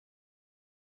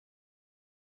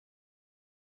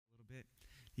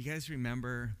You guys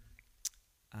remember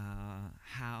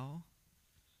how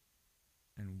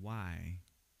and why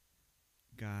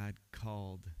God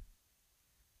called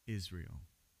Israel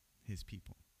his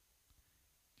people?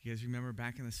 Do you guys remember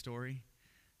back in the story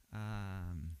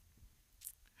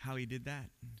how he did that,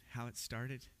 how it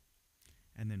started,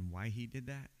 and then why he did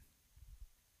that?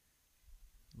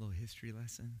 A little history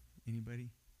lesson.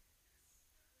 Anybody?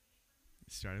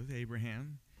 It started with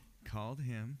Abraham, called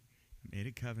him, made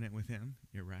a covenant with him.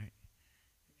 You're right.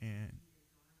 And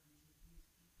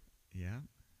yeah,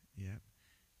 yeah.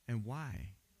 And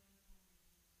why?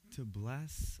 To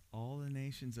bless all the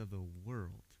nations of the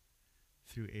world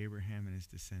through Abraham and his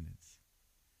descendants.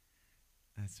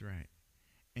 That's right.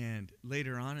 And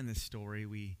later on in the story,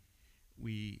 we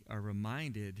are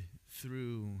reminded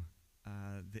through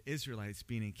the Israelites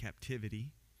being in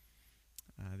captivity.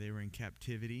 They were in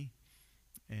captivity,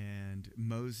 and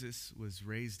Moses was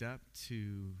raised up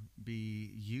to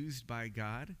be used by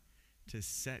God to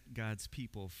set God's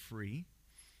people free.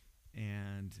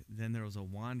 And then there was a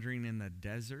wandering in the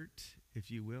desert,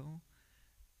 if you will,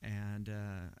 and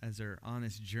as they're on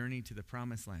this journey to the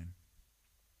promised land.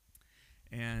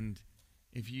 And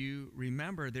if you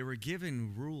remember, they were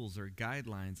given rules or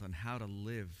guidelines on how to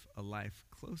live a life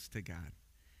close to God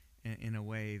in a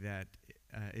way that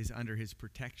is under his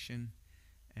protection.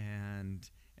 And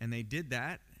they did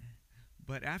that,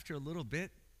 but after a little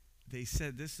bit, they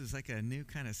said this is like a new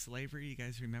kind of slavery. You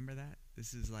guys remember that?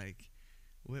 This is like,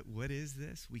 what is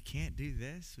this? We can't do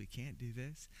this. We can't do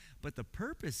this. But the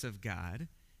purpose of God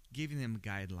giving them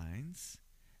guidelines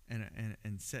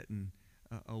and setting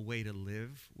a way to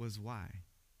live was why?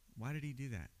 Why did he do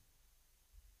that?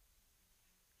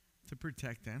 To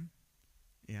protect them.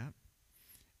 Yeah.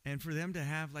 And for them to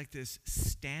have like this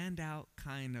standout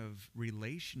kind of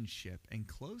relationship and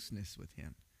closeness with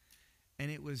him.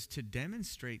 And it was to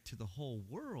demonstrate to the whole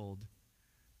world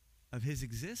of his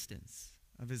existence,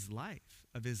 of his life,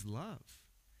 of his love.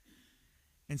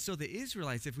 And so the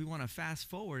Israelites, if we want to fast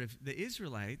forward, if the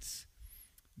Israelites,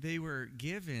 they were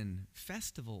given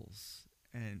festivals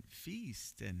and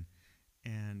feasts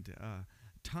and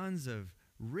tons of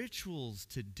rituals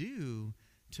to do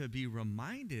to be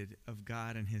reminded of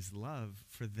God and his love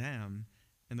for them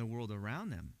and the world around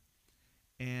them.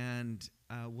 And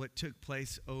what took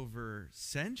place over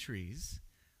centuries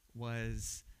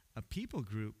was a people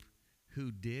group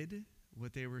who did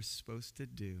what they were supposed to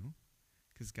do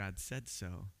because God said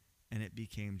so, and it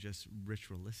became just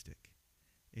ritualistic.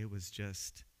 It was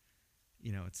just,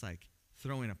 it's like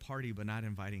throwing a party but not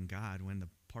inviting God when the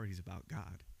party's about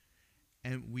God.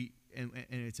 And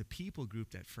it's a people group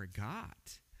that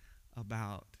forgot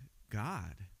about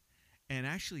God. And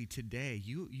actually today,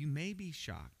 you may be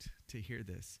shocked to hear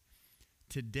this.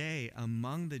 Today,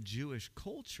 among the Jewish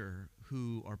culture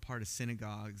who are part of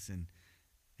synagogues and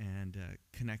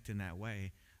connect in that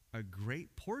way, a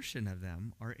great portion of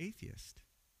them are atheist.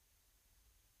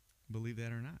 Believe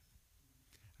that or not.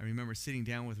 I remember sitting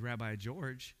down with Rabbi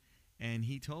George, and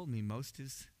he told me most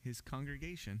of his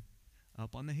congregation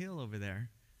up on the hill over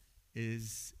there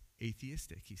is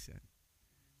atheistic, he said.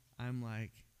 I'm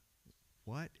like,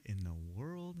 what in the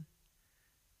world?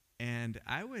 And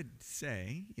I would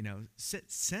say,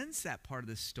 since that part of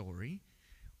the story,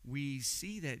 we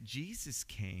see that Jesus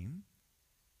came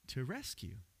to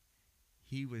rescue.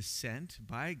 He was sent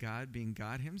by God, being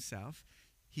God himself.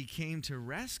 He came to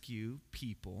rescue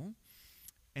people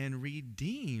and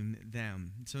redeem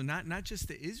them. So not just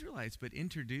the Israelites, but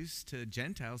introduce to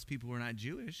Gentiles, people who are not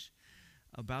Jewish,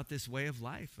 about this way of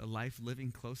life, a life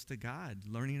living close to God,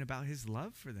 learning about his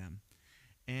love for them,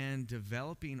 and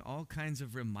developing all kinds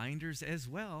of reminders as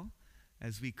well,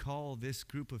 as we call this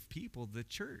group of people the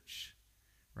church,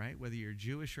 right? Whether you're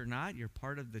Jewish or not, you're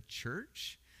part of the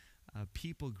church, a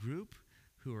people group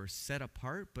who are set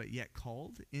apart but yet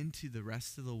called into the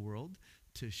rest of the world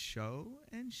to show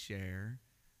and share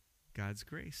God's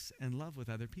grace and love with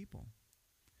other people.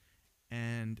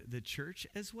 And the church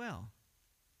as well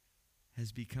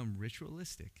has become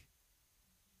ritualistic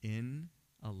in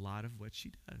a lot of what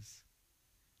she does.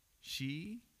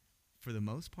 She, for the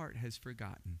most part, has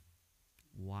forgotten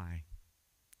why.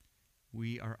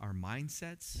 Our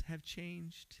mindsets have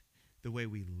changed. The way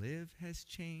we live has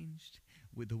changed.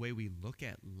 The way we look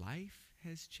at life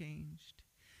has changed.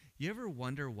 You ever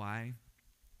wonder why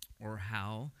or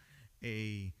how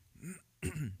a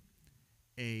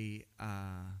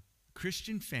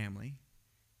Christian family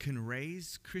can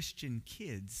raise Christian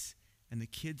kids and the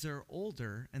kids are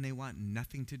older and they want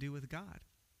nothing to do with God?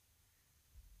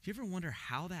 Do you ever wonder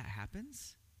how that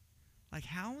happens? Like,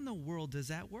 how in the world does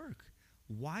that work?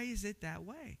 Why is it that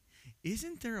way?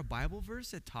 Isn't there a Bible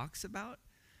verse that talks about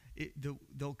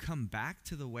they'll come back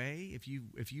to the way. If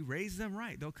you raise them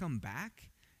right, they'll come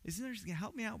back. Isn't there?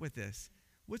 Help me out with this.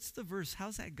 What's the verse?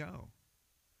 How's that go?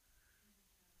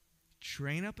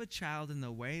 Train up a child in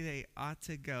the way they ought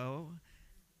to go,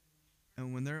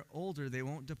 and when they're older, they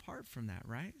won't depart from that,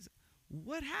 right?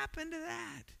 What happened to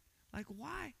that? Like,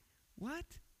 why? What?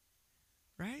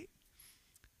 Right?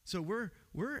 So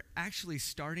we're actually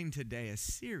starting today a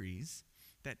series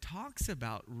that talks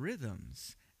about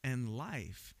rhythms and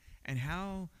life and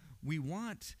how we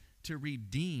want to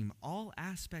redeem all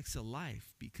aspects of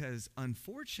life, because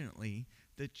unfortunately,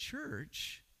 the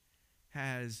church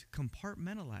has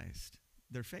compartmentalized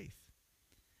their faith.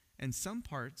 And some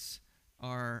parts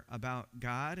are about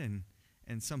God and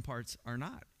some parts are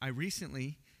not. I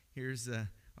recently, here's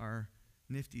our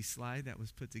nifty slide that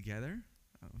was put together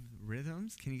of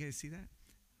rhythms. Can you guys see that?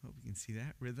 Hope you can see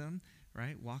that. Rhythm,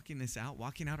 right? Walking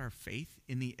out our faith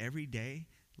in the everyday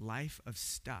life of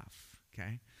stuff,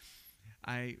 okay?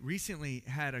 I recently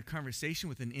had a conversation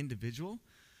with an individual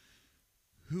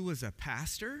who was a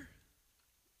pastor.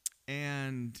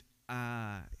 And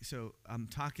so I'm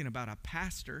talking about a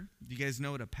pastor. Do you guys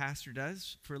know what a pastor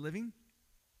does for a living?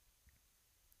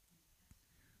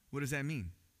 What does that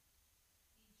mean?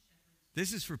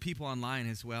 This is for people online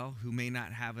as well who may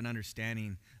not have an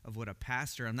understanding of what a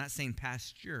pastor. I'm not saying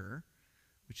pasture,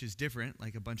 which is different,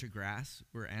 like a bunch of grass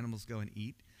where animals go and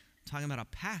eat. I'm talking about a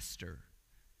pastor.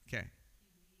 Okay.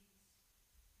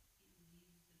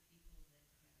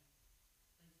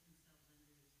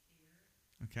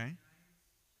 Okay.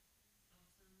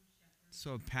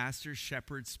 So a pastor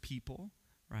shepherds people,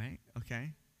 right?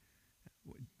 Okay.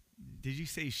 Did you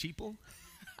say sheeple?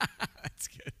 That's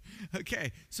good.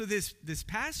 Okay. So this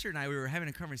pastor and I, we were having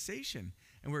a conversation,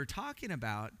 and we were talking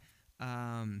about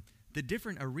the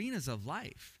different arenas of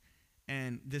life.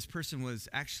 And this person was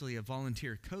actually a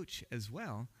volunteer coach as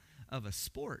well of a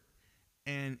sport.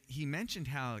 And he mentioned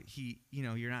how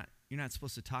you're not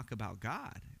supposed to talk about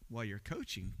God while you're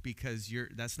coaching, because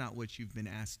that's not what you've been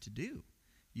asked to do.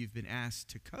 You've been asked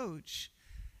to coach,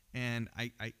 and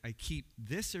I keep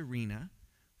this arena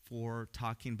for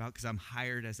talking about, because I'm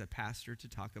hired as a pastor to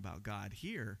talk about God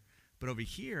here, but over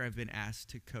here I've been asked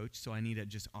to coach, so I need to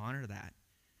just honor that.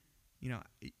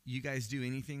 You guys do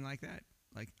anything like that?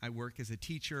 Like, I work as a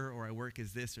teacher, or I work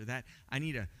as this or that. I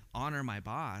need to honor my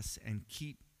boss and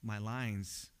keep my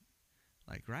lines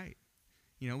like right.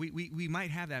 We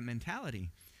might have that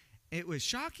mentality. It was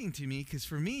shocking to me, because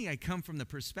for me, I come from the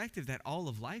perspective that all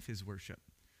of life is worship.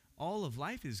 All of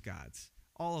life is God's.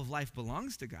 All of life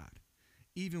belongs to God,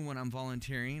 even when I'm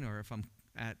volunteering or if I'm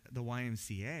at the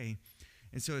YMCA.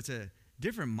 And so it's a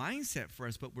different mindset for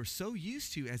us, but we're so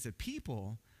used to, as a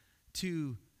people,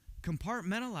 to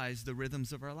compartmentalize the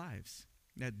rhythms of our lives.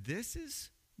 That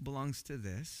this belongs to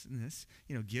this, and this,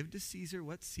 give to Caesar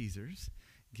what's Caesar's,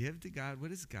 give to God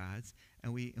what is God's,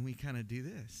 and we kind of do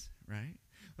this, right?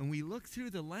 And we look through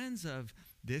the lens of,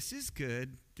 this is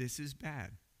good, this is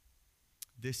bad.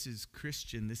 This is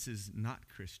Christian, this is not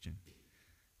Christian.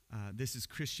 This is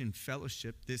Christian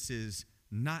fellowship, this is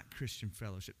not Christian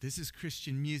fellowship. This is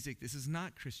Christian music, this is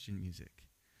not Christian music.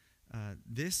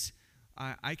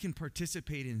 I can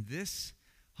participate in this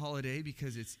holiday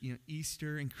because it's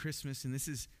Easter and Christmas, and this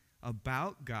is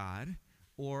about God,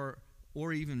 or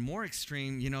even more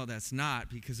extreme, that's not,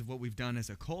 because of what we've done as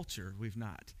a culture. We've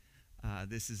not.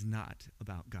 This is not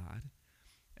about God.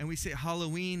 And we say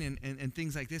Halloween and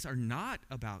things like this are not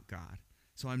about God.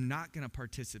 So I'm not going to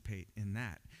participate in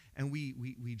that. And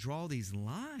we draw these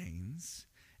lines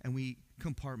and we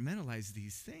compartmentalize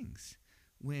these things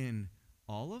when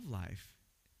all of life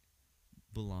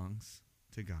belongs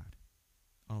to God.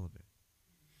 All of it.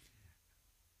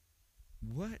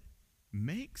 What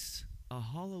makes a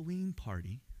Halloween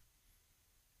party,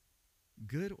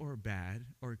 good or bad,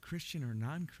 or Christian or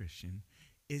non-Christian,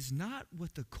 is not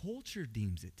what the culture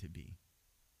deems it to be.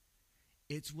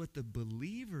 It's what the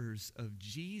believers of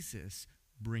Jesus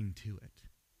bring to it.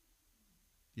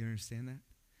 You understand that?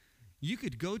 You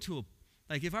could go to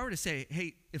if I were to say,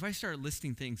 hey, if I start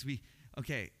listing things,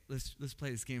 let's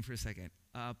play this game for a second.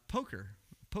 Poker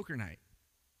night.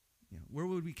 Where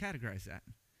would we categorize that?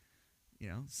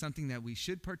 Something that we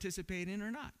should participate in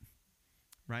or not,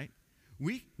 right?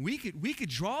 We could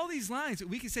draw these lines.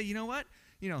 We could say, you know what?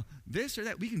 This or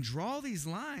that. We can draw these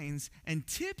lines, and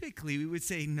typically we would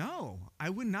say, no, I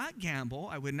would not gamble.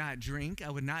 I would not drink. I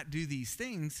would not do these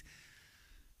things.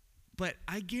 But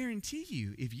I guarantee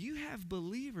you, if you have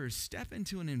believers step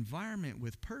into an environment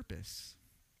with purpose,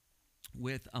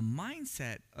 with a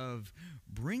mindset of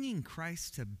bringing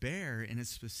Christ to bear in a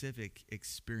specific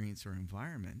experience or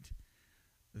environment,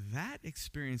 that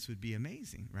experience would be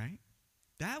amazing, right?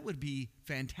 That would be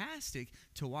fantastic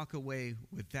to walk away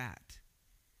with that.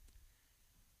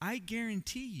 I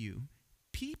guarantee you,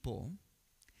 people,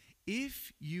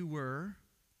 if you were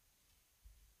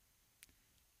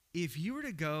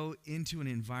to go into an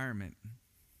environment,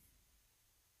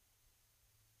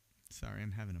 sorry,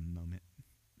 I'm having a moment.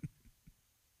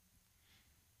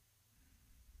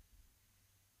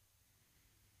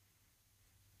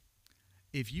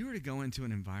 If you were to go into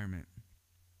an environment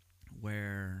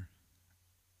where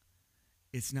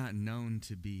it's not known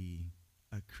to be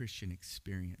a Christian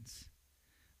experience,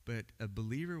 but a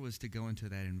believer was to go into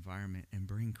that environment and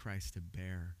bring Christ to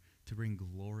bear, to bring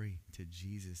glory to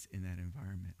Jesus in that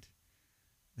environment,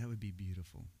 that would be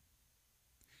beautiful.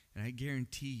 And I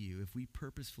guarantee you, if we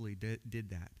purposefully did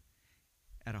that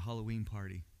at a Halloween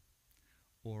party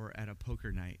or at a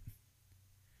poker night,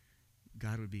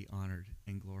 God would be honored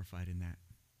and glorified in that.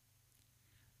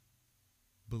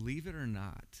 Believe it or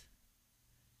not,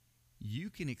 you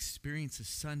can experience a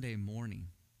Sunday morning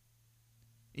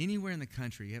anywhere in the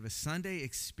country. You have a Sunday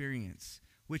experience,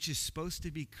 which is supposed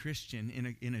to be Christian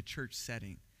in a church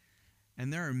setting.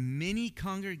 And there are many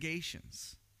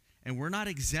congregations, and we're not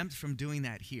exempt from doing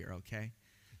that here, okay?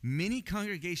 Many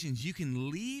congregations, you can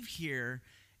leave here,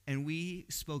 and we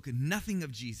spoke nothing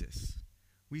of Jesus.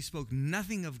 We spoke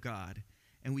nothing of God,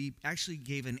 and we actually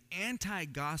gave an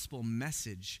anti-gospel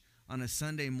message on a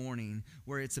Sunday morning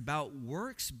where it's about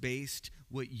works-based,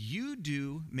 what you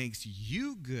do makes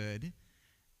you good,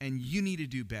 and you need to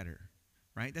do better,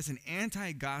 right? That's an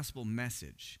anti-gospel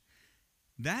message.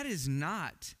 That is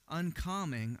not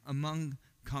uncommon among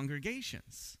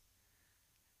congregations.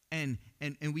 And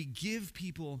we give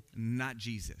people not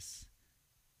Jesus,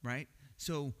 right?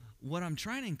 So what I'm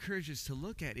trying to encourage us to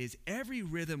look at is every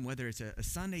rhythm, whether it's a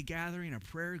Sunday gathering, a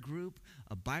prayer group,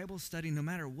 a Bible study, no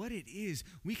matter what it is,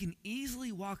 we can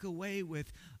easily walk away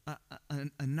with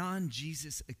a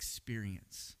non-Jesus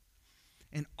experience.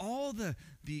 And all the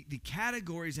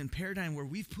categories and paradigm where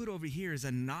we've put over here as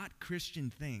a not Christian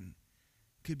thing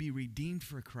could be redeemed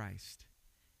for Christ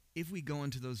if we go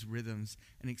into those rhythms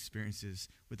and experiences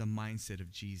with a mindset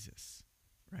of Jesus,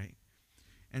 right?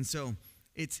 And so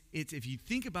it's if you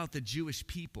think about the Jewish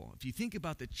people, if you think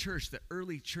about the church, the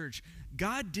early church,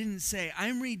 God didn't say,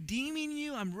 I'm redeeming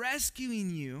you, I'm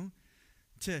rescuing you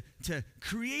to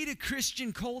create a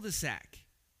Christian cul-de-sac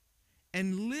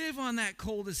and live on that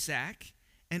cul-de-sac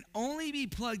and only be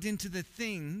plugged into the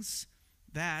things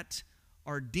that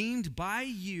are deemed by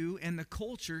you and the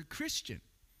culture Christian.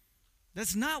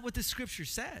 That's not what the scripture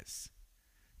says.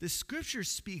 The scripture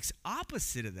speaks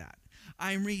opposite of that.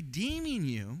 I'm redeeming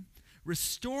you,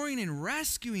 restoring and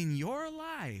rescuing your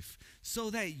life so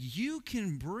that you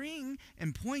can bring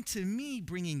and point to me,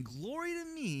 bringing glory to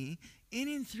me in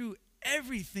and through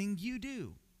everything you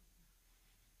do.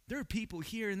 There are people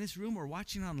here in this room or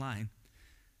watching online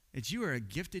that you are a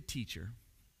gifted teacher.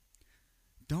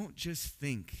 Don't just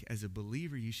think as a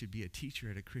believer you should be a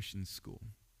teacher at a Christian school.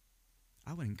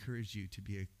 I would encourage you to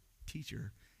be a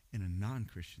teacher in a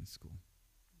non-Christian school.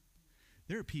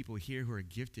 There are people here who are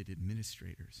gifted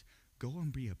administrators. Go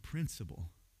and be a principal.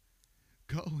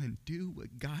 Go and do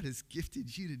what God has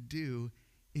gifted you to do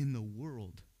in the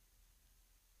world.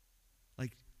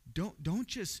 Like, don't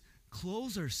just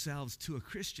close ourselves to a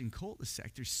Christian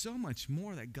cul-de-sac. There's so much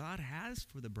more that God has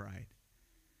for the bride.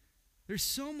 There's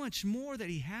so much more that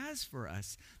he has for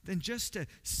us than just to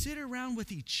sit around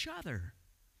with each other.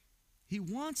 He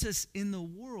wants us in the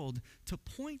world to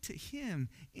point to him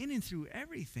in and through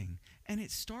everything. And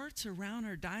it starts around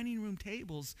our dining room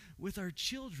tables with our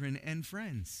children and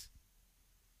friends.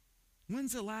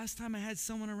 When's the last time I had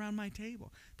someone around my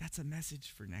table? That's a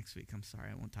message for next week. I'm sorry,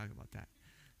 I won't talk about that.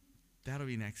 That'll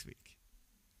be next week.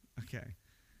 Okay.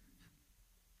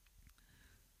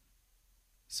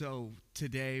 So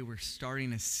today we're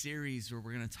starting a series where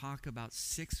we're going to talk about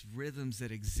 6 rhythms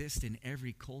that exist in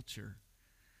every culture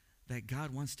that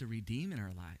God wants to redeem in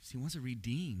our lives. He wants to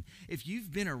redeem. If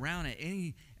you've been around at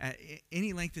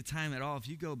any length of time at all, if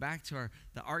you go back to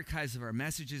the archives of our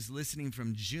messages, listening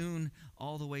from June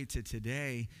all the way to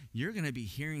today, you're going to be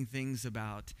hearing things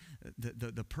about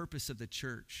the purpose of the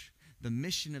church, the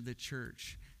mission of the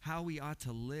church, how we ought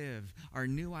to live, our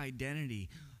new identity,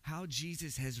 how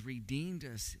Jesus has redeemed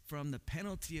us from the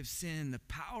penalty of sin, the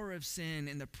power of sin,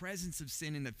 and the presence of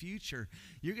sin in the future.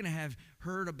 You're going to have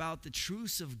heard about the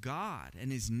truths of God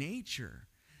and his nature,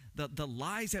 the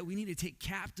lies that we need to take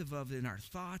captive of in our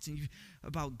thoughts, and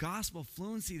about gospel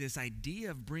fluency, this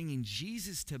idea of bringing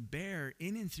Jesus to bear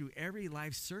in and through every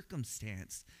life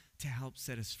circumstance to help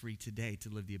set us free today to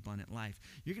live the abundant life.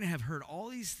 You're going to have heard all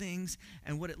these things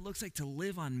and what it looks like to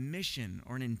live on mission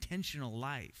or an intentional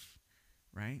life,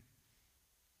 right?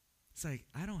 It's like,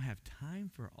 I don't have time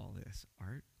for all this,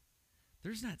 Art.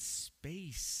 There's not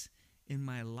space in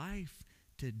my life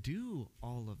to do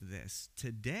all of this.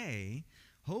 Today,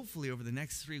 hopefully over the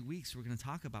next 3 weeks, we're going to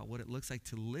talk about what it looks like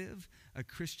to live a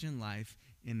Christian life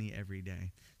in the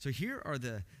everyday. So here are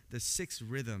the 6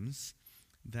 rhythms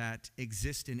that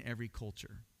exist in every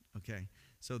culture, okay?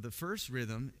 So the first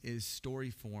rhythm is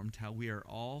story-formed, how we are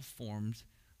all formed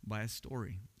by a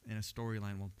story and a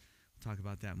storyline. We'll talk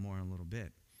about that more in a little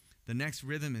bit. The next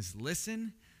rhythm is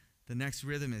listen. The next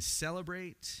rhythm is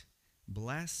celebrate,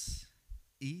 bless,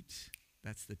 eat.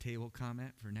 That's the table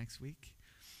comment for next week.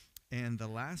 And the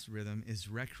last rhythm is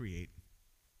recreate.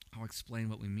 I'll explain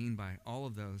what we mean by all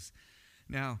of those.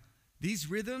 Now, these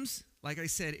rhythms, like I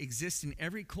said, exist in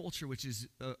every culture, which is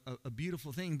a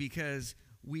beautiful thing because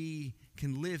we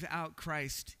can live out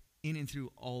Christ in and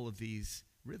through all of these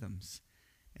rhythms.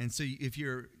 And so if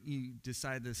you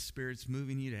decide the Spirit's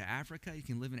moving you to Africa, you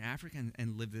can live in Africa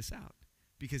and live this out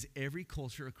because every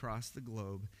culture across the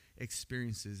globe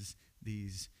experiences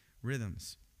these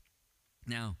rhythms.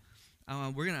 Now,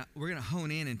 we're gonna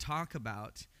hone in and talk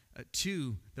about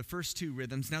the first 2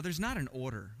 rhythms. Now, there's not an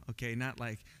order, okay?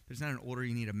 There's not an order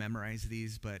you need to memorize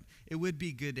these, but it would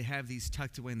be good to have these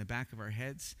tucked away in the back of our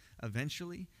heads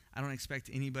eventually. I don't expect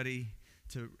anybody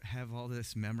to have all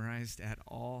this memorized at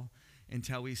all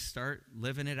until we start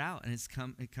living it out, and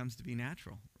it comes to be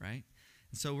natural, right?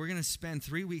 And so we're going to spend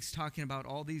 3 weeks talking about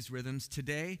all these rhythms.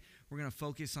 Today, we're going to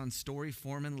focus on story,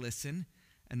 form, and listen,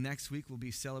 and next week will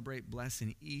be celebrate, bless,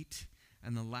 and eat.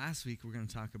 And the last week, we're going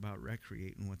to talk about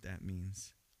recreate and what that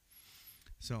means.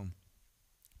 So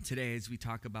today, as we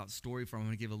talk about story form, I'm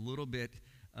going to give a little bit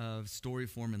of story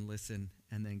form and listen,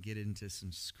 and then get into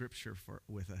some scripture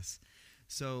with us.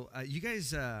 So you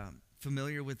guys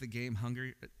familiar with the game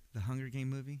the Hunger Game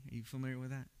movie? Are you familiar with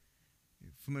that?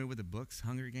 You're familiar with the books,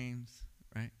 Hunger Games,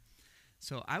 right?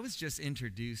 So I was just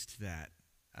introduced to that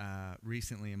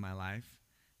recently in my life.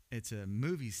 It's a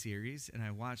movie series, and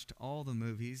I watched all the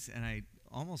movies, and I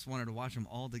almost wanted to watch them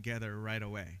all together right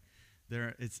away.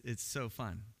 It's so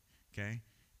fun, okay?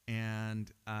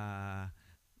 And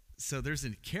so there's a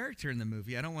character in the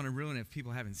movie. I don't want to ruin it if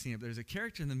people haven't seen it. But there's a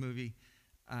character in the movie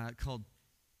called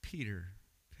Peter.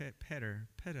 Peta.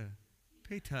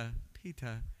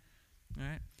 All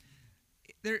right?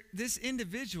 This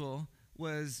individual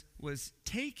was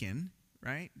taken,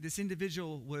 right? This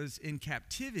individual was in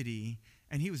captivity,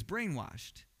 and he was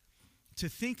brainwashed to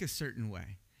think a certain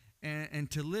way and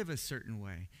to live a certain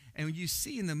way. And you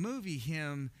see in the movie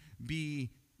him be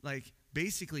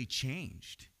basically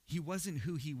changed. He wasn't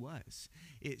who he was.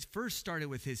 It first started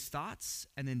with his thoughts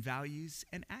and then values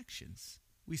and actions.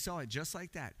 We saw it just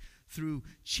like that. Through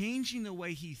changing the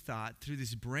way he thought, through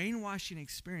this brainwashing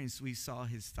experience, we saw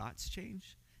his thoughts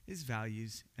change, his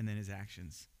values, and then his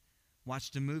actions.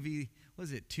 Watched a movie,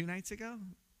 was it 2 nights ago?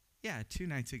 Yeah, 2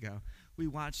 nights ago. We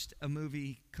watched a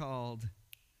movie called,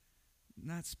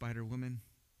 not Spider-Woman,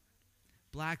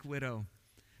 Black Widow.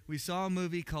 We saw a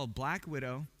movie called Black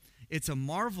Widow. It's a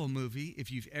Marvel movie,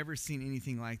 if you've ever seen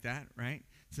anything like that, right?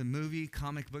 It's a movie,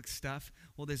 comic book stuff.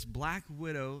 Well, this Black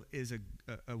Widow is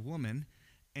a woman,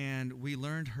 and we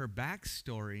learned her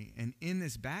backstory. And in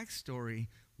this backstory,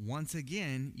 once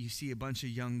again, you see a bunch of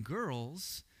young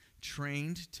girls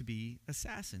trained to be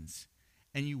assassins.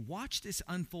 And you watch this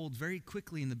unfold very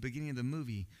quickly in the beginning of the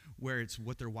movie, where it's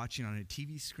what they're watching on a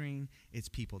TV screen. It's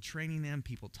people training them,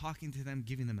 people talking to them,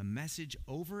 giving them a message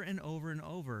over and over and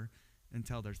over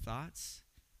until their thoughts,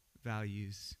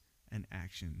 values, and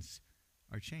actions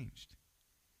are changed.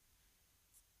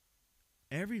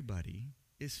 Everybody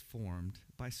is formed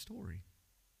by story.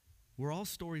 We're all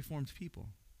story-formed people.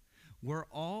 We're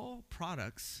all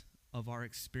products of our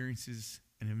experiences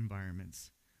and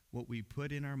environments. What we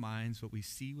put in our minds, what we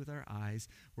see with our eyes,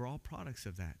 we're all products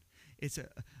of that. It's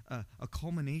a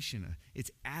culmination.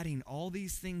 It's adding all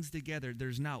these things together.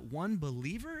 There's not one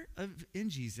believer in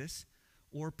Jesus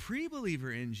or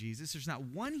pre-believer in Jesus. There's not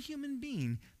one human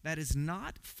being that is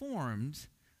not formed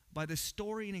by the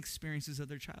story and experiences of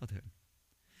their childhood.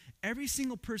 Every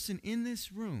single person in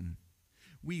this room,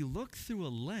 we look through a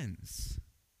lens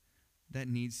that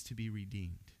needs to be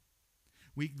redeemed.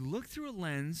 We look through a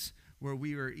lens where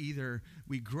we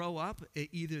grow up at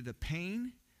either the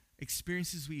pain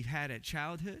experiences we've had at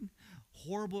childhood,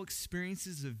 horrible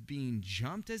experiences of being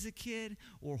jumped as a kid,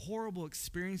 or horrible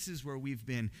experiences where we've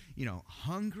been,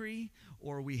 hungry,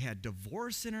 or we had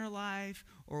divorce in our life,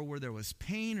 or where there was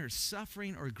pain or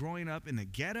suffering, or growing up in the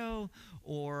ghetto,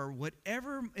 or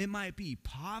whatever it might be,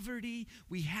 poverty.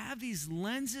 We have these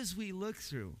lenses we look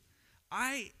through.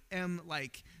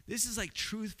 This is like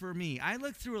truth for me. I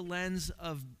look through a lens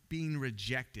of being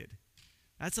rejected.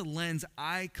 That's a lens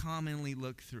I commonly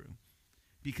look through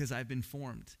because I've been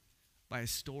formed by a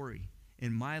story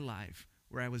in my life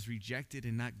where I was rejected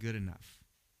and not good enough.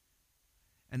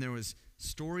 And there was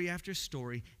story after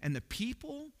story, and the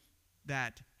people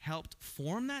that helped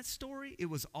form that story, it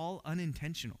was all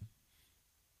unintentional.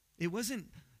 It wasn't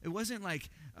like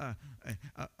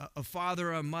a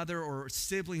father, a mother, or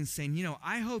siblings saying,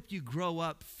 I hope you grow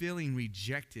up feeling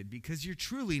rejected because you're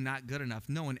truly not good enough.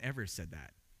 No one ever said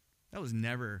that. That was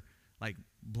never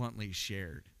bluntly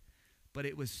shared. But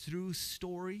it was through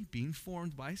story, being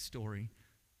formed by story,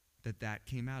 that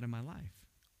came out in my life.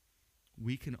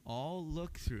 We can all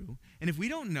look through. And if we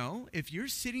don't know, if you're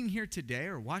sitting here today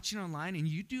or watching online and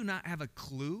you do not have a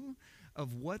clue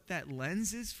of what that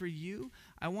lens is for you,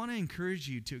 I want to encourage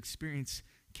you to experience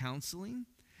counseling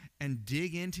and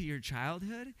dig into your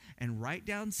childhood and write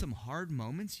down some hard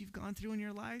moments you've gone through in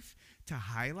your life to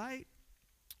highlight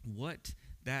what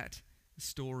that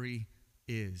story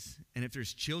is. And if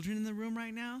there's children in the room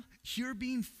right now, you're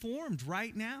being formed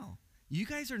right now. You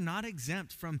guys are not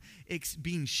exempt from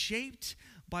being shaped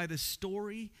by the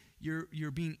story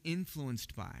you're being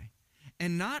influenced by.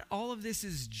 And not all of this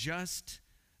is just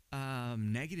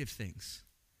negative things.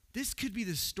 This could be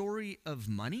the story of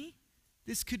money.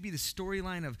 This could be the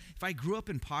storyline of if I grew up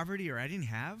in poverty or I didn't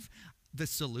have, the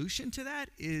solution to that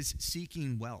is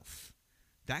seeking wealth.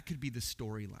 That could be the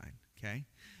storyline, okay?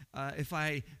 If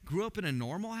I grew up in a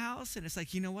normal house and it's like,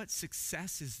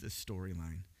 success is the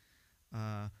storyline.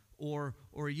 Or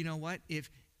you know what? If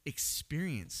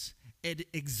exotic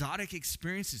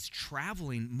experiences,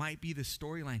 traveling might be the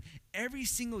storyline. Every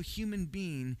single human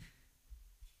being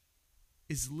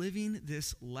is living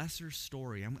this lesser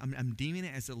story. I'm deeming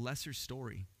it as a lesser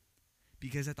story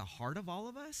because at the heart of all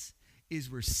of us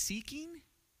is we're seeking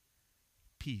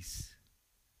peace.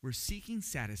 We're seeking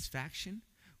satisfaction.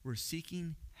 We're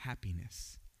seeking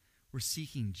happiness. We're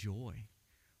seeking joy.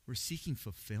 We're seeking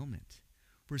fulfillment.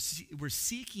 We're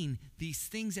seeking these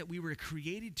things that we were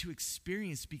created to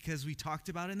experience because we talked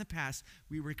about in the past,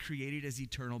 we were created as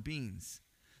eternal beings.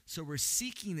 So we're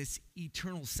seeking this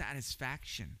eternal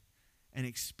satisfaction and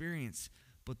experience,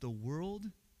 but the world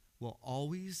will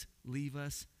always leave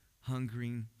us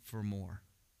hungering for more.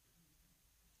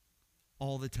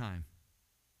 All the time.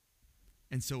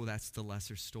 And so that's the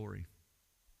lesser story.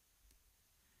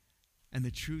 And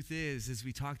the truth is, as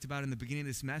we talked about in the beginning of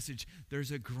this message,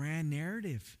 there's a grand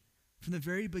narrative from the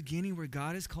very beginning where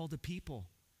God has called a people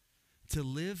to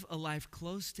live a life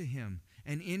close to him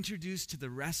and introduce to the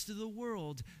rest of the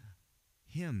world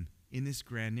him in this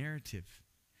grand narrative.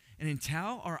 And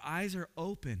until our eyes are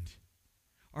opened,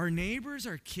 our neighbors,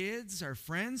 our kids, our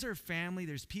friends, our family,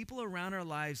 there's people around our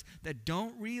lives that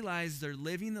don't realize they're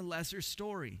living the lesser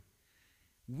story.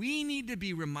 We need to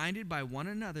be reminded by one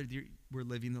another that we're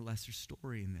living the lesser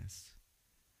story in this.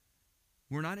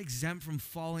 We're not exempt from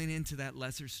falling into that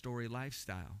lesser story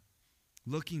lifestyle,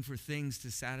 looking for things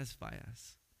to satisfy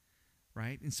us,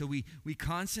 right? And so we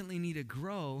constantly need to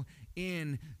grow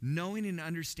in knowing and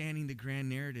understanding the grand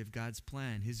narrative, God's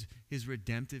plan, his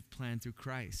redemptive plan through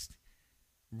Christ.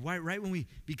 Right when we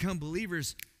become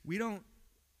believers, we don't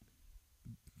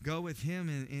go with him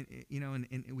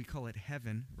and we call it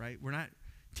heaven, right? We're not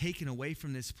taken away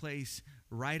from this place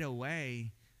right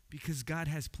away because God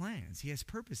has plans. He has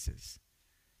purposes.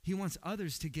 He wants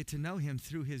others to get to know him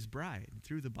through his bride,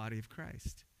 through the body of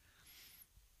Christ.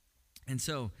 And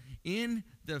so in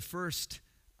the first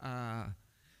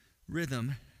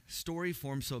rhythm,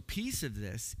 Storyformed, so a piece of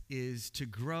this is to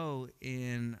grow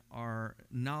in our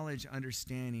knowledge,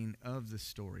 understanding of the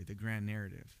story, the grand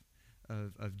narrative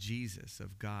of Jesus,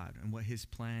 of God, and what his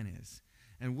plan is.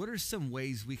 And what are some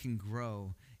ways we can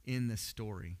grow in the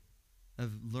story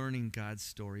of learning God's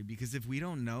story? Because if we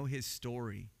don't know his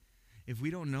story, if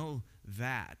we don't know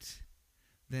that,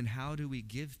 then how do we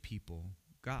give people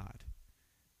God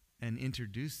and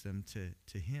introduce them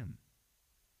to him?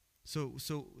 So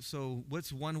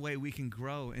what's one way we can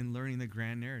grow in learning the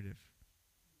grand narrative?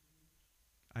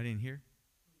 I didn't hear.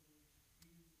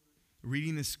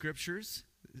 Reading the scriptures,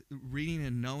 reading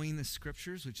and knowing the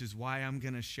scriptures, which is why I'm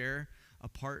going to share a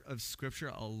part of scripture,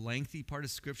 a lengthy part of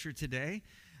scripture today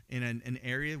in an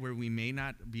area where we may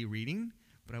not be reading,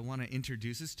 but I want to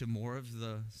introduce us to more of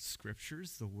the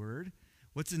scriptures, the word.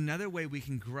 What's another way we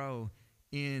can grow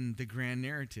in the grand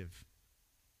narrative?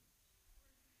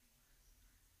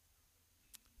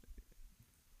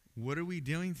 What are we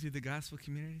doing through the gospel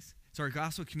communities? So our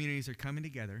gospel communities are coming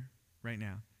together right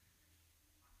now.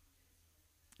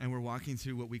 And we're walking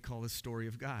through what we call the story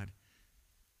of God.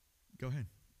 Go ahead.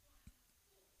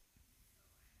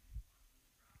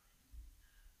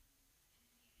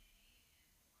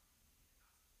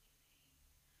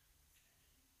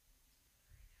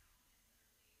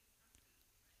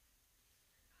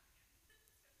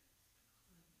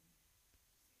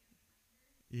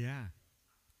 Yeah.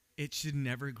 It should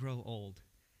never grow old.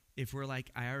 If we're like,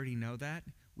 I already know that,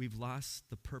 we've lost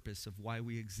the purpose of why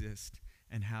we exist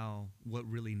and what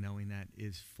really knowing that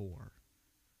is for.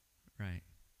 Right.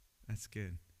 That's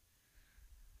good.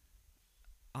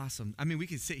 Awesome. I mean, we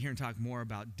could sit here and talk more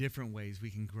about different ways we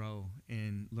can grow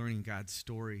in learning God's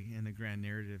story and the grand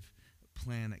narrative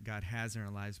plan that God has in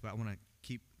our lives, but I want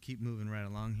to keep moving right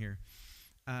along here.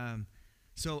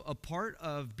 So a part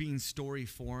of being story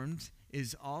formed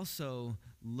is also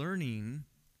learning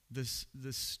the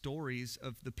stories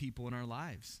of the people in our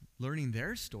lives, learning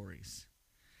their stories.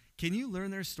 Can you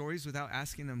learn their stories without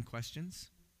asking them questions?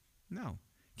 No.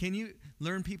 Can you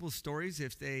learn people's stories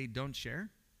if they don't share?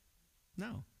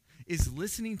 No. Is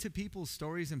listening to people's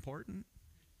stories important?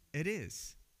 It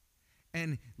is.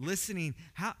 And listening,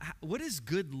 what does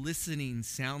good listening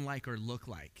sound like or look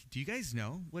like? Do you guys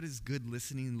know? What does good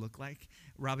listening look like?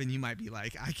 Robin, you might be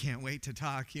like, I can't wait to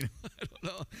talk. I don't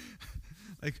know.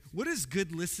 Like, what does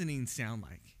good listening sound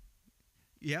like?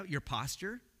 Yeah, your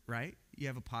posture, right? You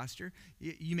have a posture.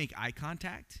 You make eye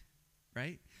contact,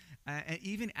 right? And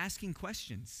even asking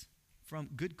questions,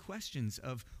 from good questions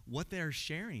of what they're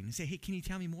sharing. And say, hey, can you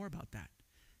tell me more about that?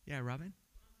 Yeah, Robin?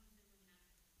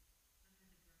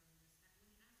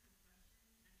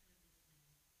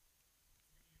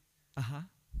 Uh-huh.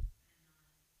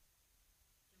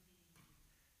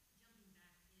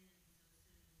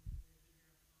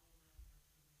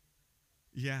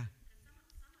 Yeah.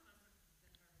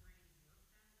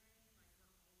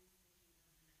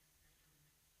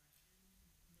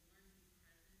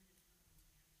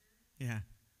 Yeah.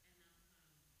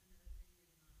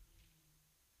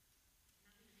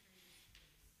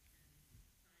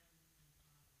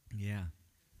 Yeah.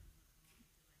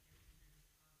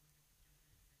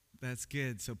 That's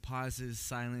good. So pauses,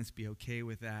 silence, be okay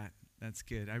with that. That's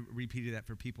good. I repeated that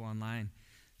for people online.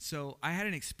 So I had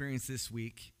an experience this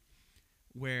week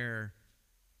where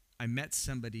I met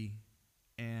somebody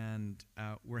and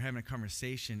we're having a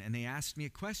conversation, and they asked me a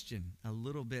question a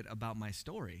little bit about my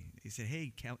story. They said,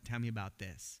 hey, tell me about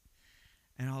this.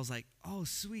 And I was like, oh,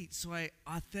 sweet. So I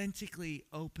authentically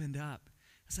opened up.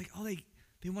 I was like, oh,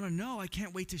 they want to know. I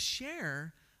can't wait to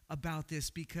share about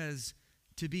this because,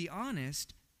 to be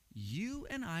honest, you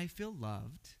and I feel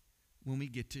loved when we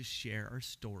get to share our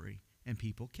story and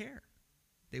people care.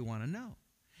 They want to know.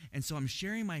 And so I'm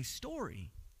sharing my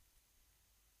story.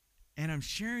 And I'm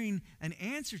sharing an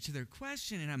answer to their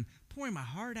question, and I'm pouring my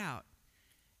heart out.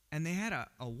 And they had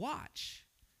a watch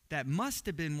that must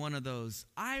have been one of those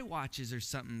iWatches or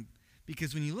something,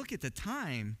 because when you look at the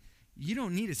time, you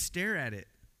don't need to stare at it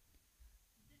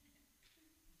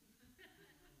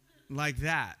like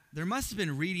that. There must have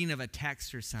been reading of a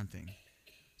text or something.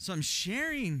 So I'm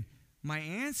sharing my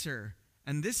answer,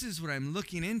 and this is what I'm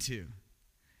looking into.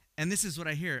 And this is what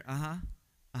I hear. Uh-huh.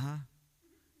 Uh-huh.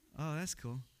 Oh, that's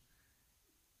cool.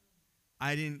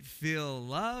 I didn't feel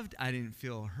loved. I didn't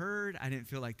feel heard. I didn't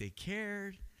feel like they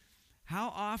cared. How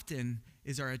often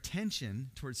is our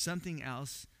attention towards something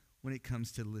else when it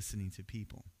comes to listening to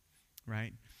people,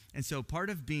 right? And so part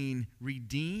of being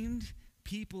redeemed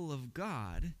people of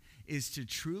God is to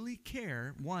truly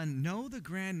care, one, know the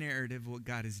grand narrative of what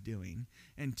God is doing,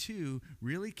 and two,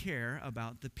 really care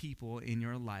about the people in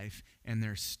your life and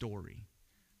their story,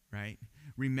 right?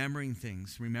 Remembering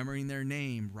things, remembering their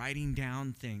name, writing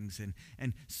down things,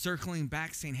 and circling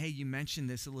back saying, hey, you mentioned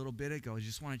this a little bit ago. I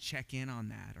just want to check in on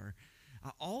that. Or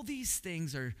all these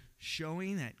things are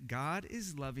showing that God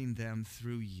is loving them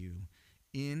through you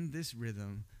in this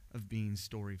rhythm of being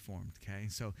story formed, okay?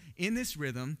 So in this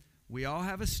rhythm, we all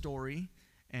have a story,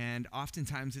 and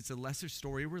oftentimes it's a lesser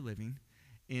story we're living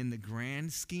in the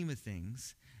grand scheme of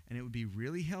things. And it would be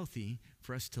really healthy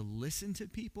for us to listen to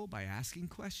people by asking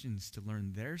questions to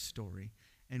learn their story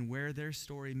and where their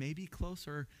story may be close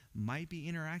or might be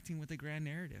interacting with the grand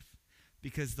narrative.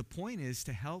 Because the point is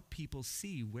to help people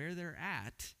see where they're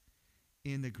at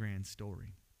in the grand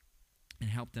story and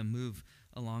help them move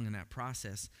along in that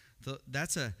process. So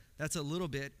that's a little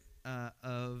bit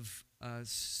of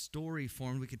story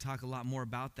formed. We could talk a lot more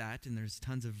about that, and there's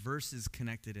tons of verses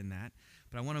connected in that.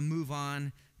 But I want to move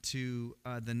on to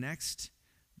the next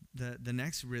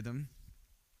rhythm,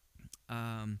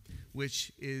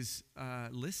 which is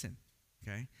listen.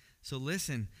 Okay, so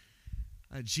listen.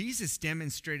 Jesus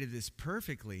demonstrated this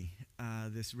perfectly.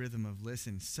 This rhythm of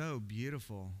listen, so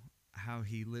beautiful how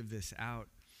he lived this out.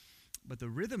 But the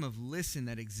rhythm of listen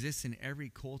that exists in every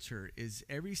culture is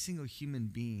every single human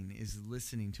being is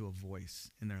listening to a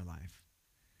voice in their life.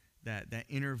 That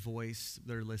inner voice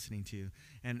they're listening to.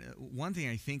 And one thing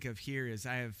I think of here is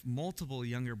I have multiple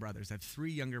younger brothers. I have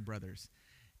 3 younger brothers.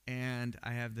 And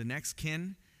I have the next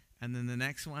kin, and then the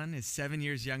next one is 7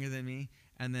 years younger than me,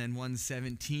 and then one's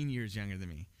 17 years younger than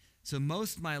me. So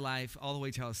most of my life, all the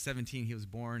way till I was 17, he was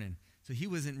born, and so he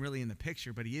wasn't really in the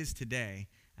picture, but he is today.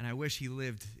 And I wish he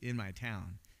lived in my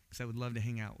town because I would love to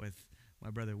hang out with my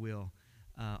brother Will.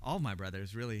 All my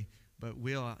brothers, really. But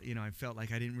Will, I felt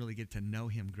like I didn't really get to know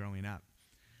him growing up.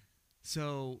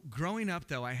 So growing up,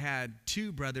 though, I had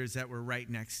 2 brothers that were right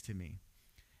next to me.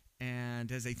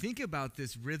 And as I think about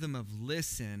this rhythm of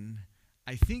listen,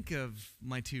 I think of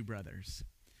my 2 brothers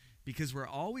because we're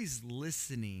always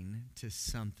listening to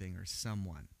something or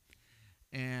someone.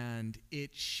 And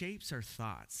it shapes our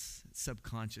thoughts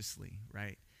subconsciously,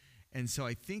 right? And so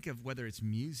I think of whether it's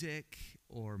music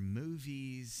or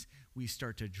movies, we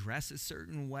start to dress a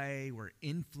certain way, we're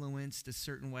influenced a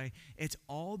certain way. It's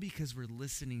all because we're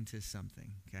listening to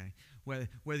something, okay?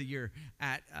 Whether you're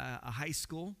at a high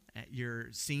school,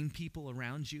 you're seeing people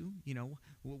around you,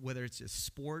 whether it's a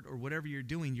sport or whatever you're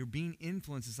doing, you're being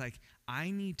influenced. It's like,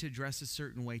 I need to dress a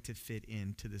certain way to fit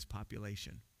into this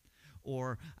population.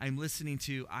 Or I'm listening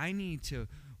to, I need to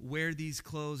wear these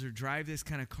clothes or drive this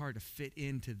kind of car to fit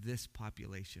into this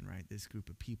population, right? This group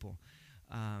of people.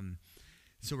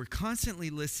 So we're constantly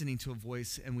listening to a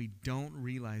voice, and we don't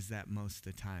realize that most of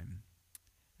the time.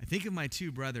 I think of my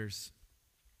 2 brothers,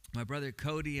 my brother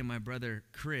Cody and my brother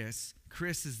Chris.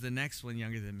 Chris is the next one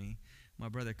younger than me. My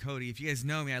brother Cody. If you guys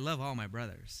know me, I love all my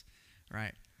brothers,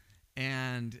 right?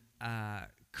 And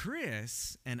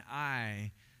Chris and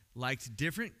I liked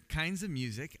different kinds of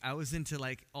music. I was into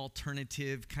like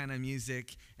alternative kind of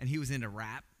music, and he was into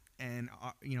rap and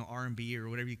R&B or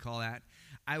whatever you call that.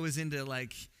 I was into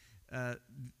like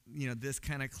this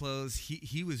kind of clothes.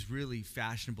 He was really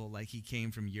fashionable, like he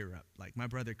came from Europe. Like my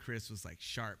brother Chris was like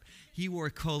sharp. He wore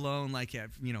cologne like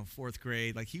at 4th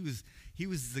grade. Like he was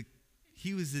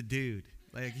the dude.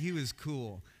 Like he was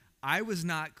cool. I was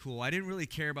not cool. I didn't really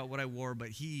care about what I wore, but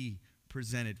he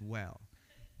presented well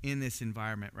in this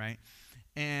environment, right?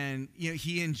 And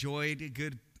he enjoyed a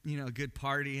good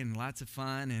party and lots of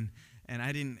fun, and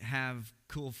I didn't have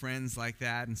cool friends like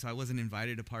that, and so I wasn't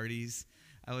invited to parties.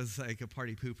 I was like a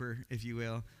party pooper, if you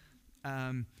will.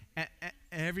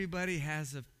 Everybody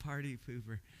has a party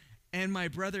pooper. And my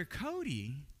brother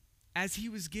Cody, as he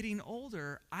was getting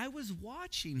older, I was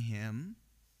watching him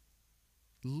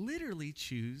literally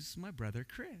choose my brother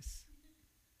Chris.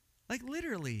 Like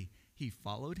literally, he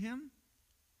followed him.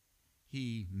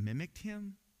 He mimicked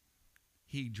him.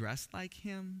 He dressed like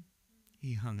him.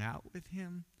 He hung out with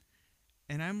him.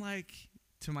 And I'm like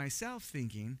to myself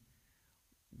thinking,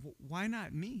 why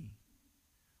not me?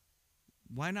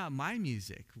 Why not my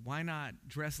music? Why not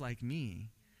dress like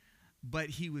me? But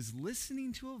he was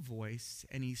listening to a voice,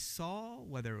 and he saw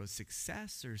whether it was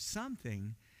success or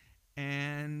something.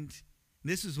 And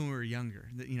this was when we were younger.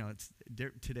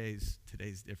 Today's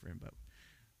different,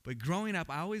 but growing up,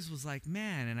 I always was like,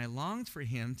 man, and I longed for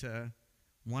him to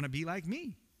want to be like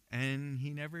me. And he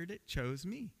never chose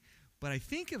me. But I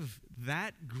think of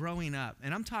that growing up,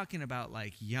 and I'm talking about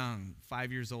like young,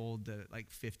 5 years old to like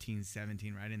 15,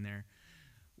 17, right in there,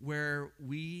 where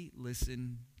we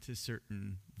listen to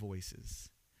certain voices.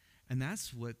 And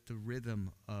that's what the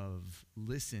rhythm of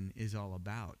listen is all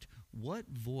about. What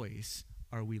voice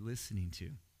are we listening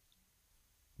to?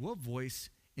 What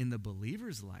voice in the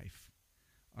believer's life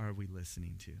are we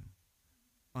listening to?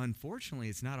 Unfortunately,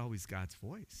 it's not always God's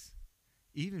voice.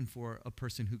 Even for a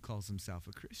person who calls himself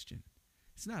a Christian.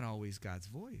 It's not always God's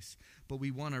voice. But we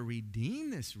want to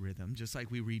redeem this rhythm, just like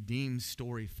we redeem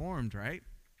Storyformed, right?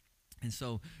 And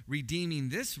so redeeming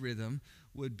this rhythm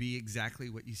would be exactly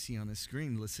what you see on the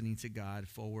screen, listening to God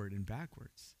forward and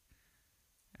backwards.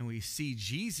 And we see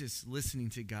Jesus listening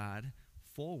to God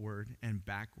forward and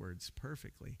backwards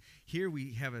perfectly. Here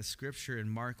we have a scripture in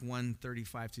Mark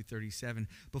 1:35-37.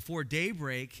 Before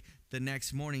daybreak the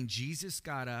next morning, Jesus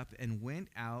got up and went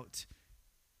out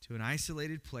to an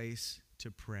isolated place to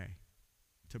pray.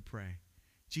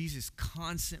 Jesus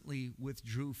constantly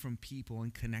withdrew from people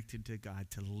and connected to God,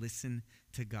 to listen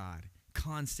to God.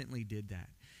 Constantly did that.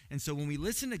 And so when we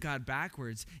listen to God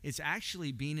backwards, it's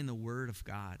actually being in the Word of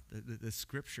God, the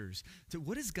Scriptures. So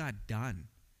what has God done?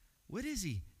 What is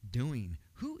he doing?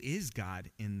 Who is God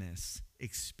in this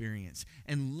experience?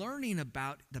 And learning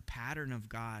about the pattern of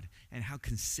God and how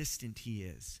consistent he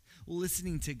is. Well,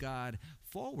 listening to God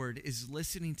forward is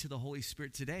listening to the Holy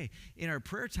Spirit today. In our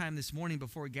prayer time this morning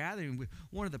before gathering,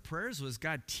 one of the prayers was,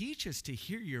 God, teach us to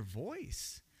hear your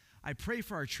voice. I pray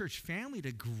for our church family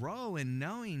to grow in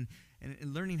knowing and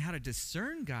learning how to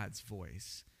discern God's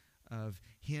voice, of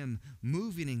him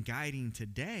moving and guiding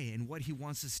today and what he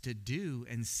wants us to do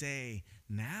and say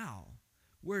now,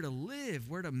 where to live,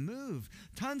 where to move.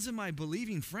 Tons of my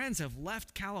believing friends have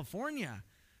left California,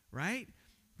 right?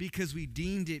 Because we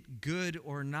deemed it good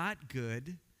or not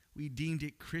good. We deemed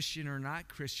it Christian or not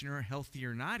Christian, or healthy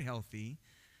or not healthy.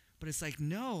 But it's like,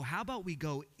 no, how about we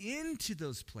go into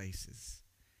those places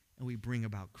and we bring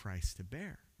about Christ to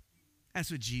bear?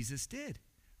 That's what Jesus did.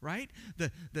 Right?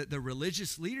 The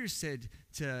religious leaders said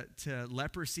to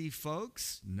leprosy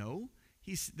folks, no.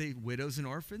 The widows and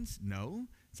orphans, no.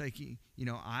 It's like,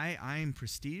 I'm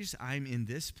prestigious. I'm in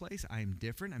this place. I'm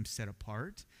different. I'm set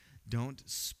apart. Don't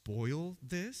spoil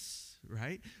this,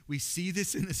 right? We see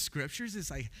this in the scriptures. It's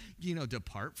like,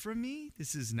 depart from me.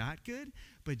 This is not good.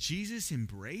 But Jesus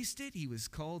embraced it. He was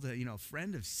called a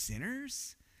friend of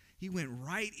sinners. He went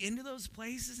right into those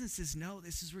places and says, no,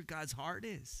 this is where God's heart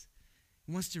is.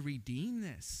 He wants to redeem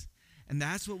this. And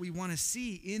that's what we want to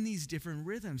see in these different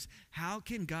rhythms. How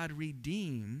can God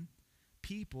redeem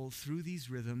people through these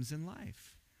rhythms in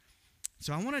life?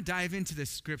 So I want to dive into the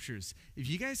scriptures. If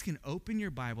you guys can open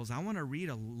your Bibles, I want to read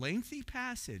a lengthy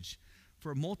passage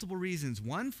for multiple reasons.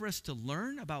 One, for us to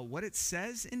learn about what it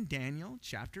says in Daniel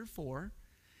chapter 4.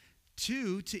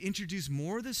 2, to introduce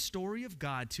more of the story of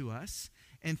God to us.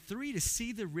 And 3, to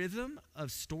see the rhythm of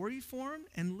Storyformed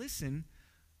and listen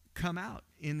come out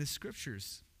in the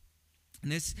scriptures. And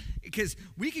this, because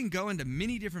we can go into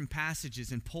many different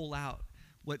passages and pull out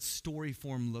what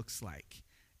Storyformed looks like,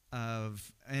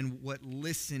 and what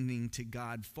listening to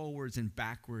God forwards and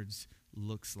backwards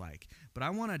looks like. But I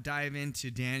want to dive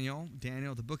into Daniel,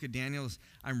 the book of Daniel.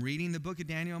 I'm reading the book of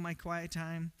Daniel in my quiet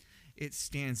time. It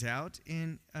stands out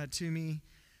to me.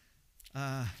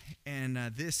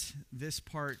 This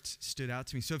part stood out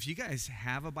to me. So if you guys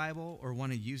have a Bible or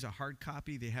want to use a hard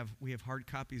copy, we have hard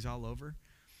copies all over.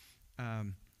 But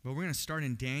we're going to start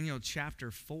in Daniel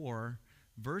chapter 4,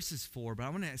 verses 4. But I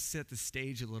want to set the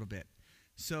stage a little bit.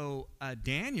 So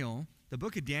Daniel, the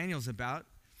book of Daniel is about,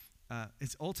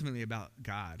 it's ultimately about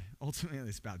God. Ultimately,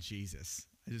 it's about Jesus.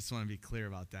 I just want to be clear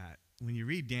about that. When you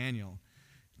read Daniel,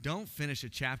 don't finish a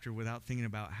chapter without thinking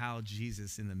about how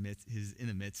Jesus is in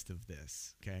the midst of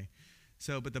this, okay?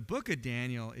 So, but the book of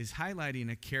Daniel is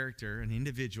highlighting a character, an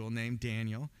individual named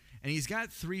Daniel, and he's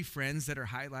got 3 friends that are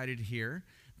highlighted here.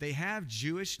 They have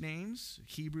Jewish names,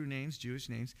 Hebrew names, Jewish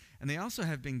names, and they also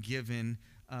have been given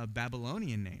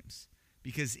Babylonian names,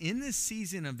 because in this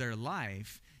season of their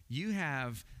life, you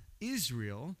have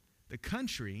Israel, the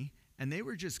country, and they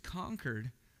were just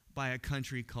conquered by a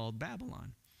country called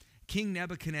Babylon. King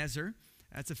Nebuchadnezzar,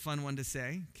 that's a fun one to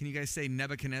say. Can you guys say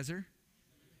Nebuchadnezzar?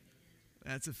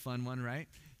 That's a fun one, right?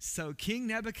 So King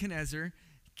Nebuchadnezzar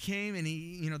came and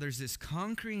there's this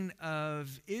conquering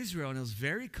of Israel, and it was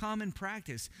very common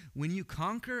practice when you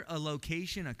conquer a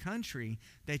location, a country,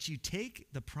 that you take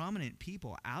the prominent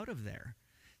people out of there,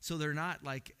 so they're not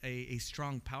like a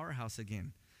strong powerhouse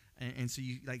again. And so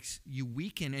you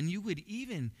weaken, and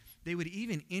they would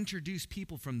even introduce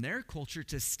people from their culture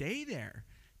to stay there,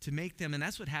 to make them, and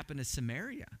that's what happened to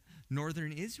Samaria,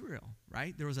 northern Israel,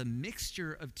 right? There was a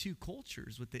mixture of 2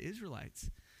 cultures with the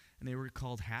Israelites, and they were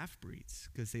called half-breeds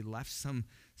because they left some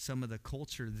of the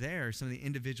culture there, some of the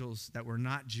individuals that were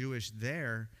not Jewish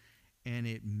there, and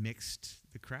it mixed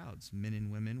the crowds. Men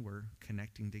and women were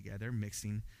connecting together,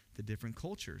 mixing the different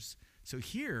cultures. So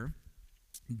here,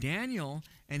 Daniel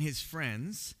and his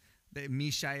friends,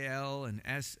 Mishael and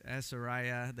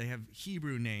Azariah, they have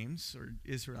Hebrew names or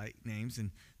Israelite names,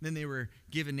 and then they were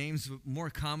given names more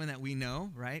common that we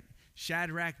know, right?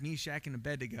 Shadrach, Meshach, and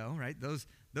Abednego, right?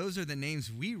 Those are the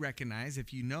names we recognize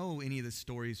if you know any of the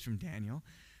stories from Daniel.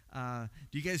 Do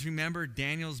you guys remember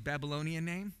Daniel's Babylonian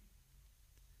name?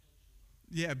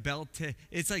 Yeah,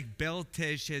 it's like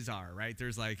Belteshazzar, right?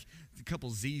 There's like a couple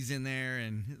Z's in there,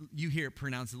 and you hear it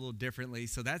pronounced a little differently.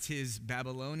 So that's his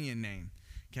Babylonian name.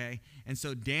 Okay, and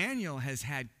so Daniel has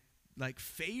had like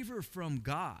favor from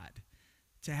God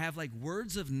to have like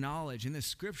words of knowledge. In the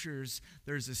scriptures,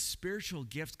 there's a spiritual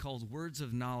gift called words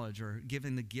of knowledge, or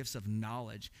given the gifts of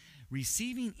knowledge,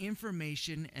 receiving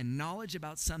information and knowledge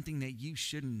about something that you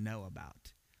shouldn't know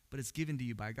about, but it's given to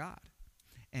you by God.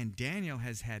 And Daniel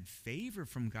has had favor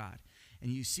from God.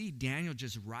 And you see Daniel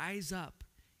just rise up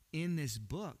in this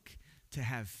book to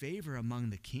have favor among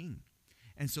the king.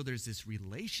 And so there's this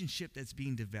relationship that's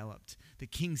being developed. The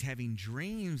king's having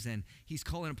dreams, and he's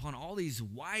calling upon all these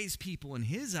wise people in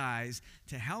his eyes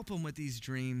to help him with these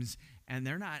dreams, and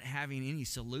they're not having any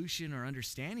solution or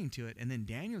understanding to it. And then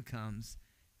Daniel comes.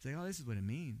 He's like, oh, this is what it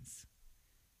means,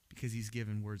 because he's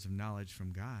given words of knowledge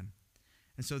from God.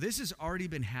 And so this has already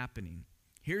been happening.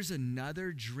 Here's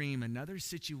another dream, another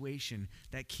situation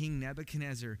that King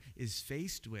Nebuchadnezzar is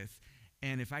faced with.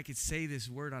 And if I could say this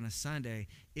word on a Sunday,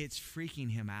 it's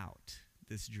freaking him out,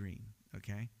 this dream,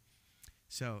 okay?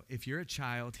 So if you're a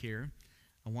child here,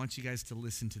 I want you guys to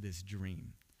listen to this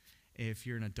dream. If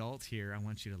you're an adult here, I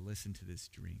want you to listen to this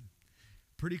dream.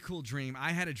 Pretty cool dream.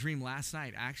 I had a dream last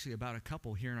night, actually, about a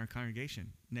couple here in our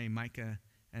congregation named Micah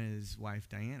and his wife,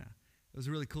 Diana. It was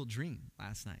a really cool dream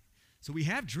last night. So we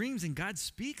have dreams, and God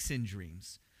speaks in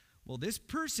dreams. Well, this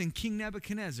person, King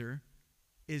Nebuchadnezzar,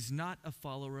 is not a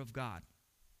follower of God.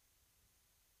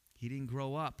 He didn't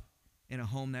grow up in a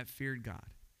home that feared God.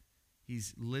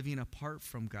 He's living apart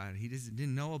from God. He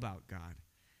didn't know about God.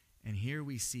 And here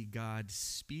we see God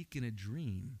speak in a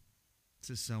dream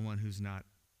to someone who's not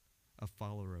a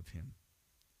follower of him.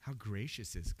 How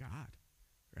gracious is God,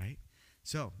 right?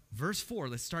 So, verse 4,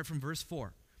 let's start from verse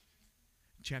 4,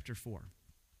 chapter 4.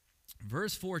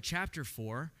 Verse 4, chapter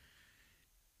 4,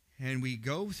 and we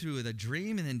go through the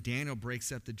dream, and then Daniel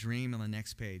breaks up the dream on the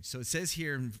next page. So it says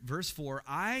here in verse 4,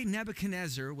 I,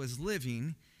 Nebuchadnezzar, was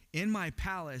living in my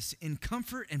palace in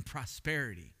comfort and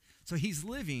prosperity. So he's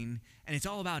living, and it's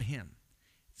all about him.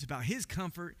 It's about his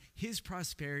comfort, his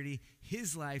prosperity,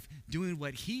 his life, doing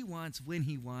what he wants when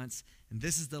he wants, and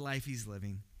this is the life he's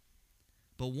living.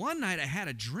 But one night I had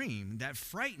a dream that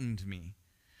frightened me.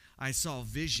 I saw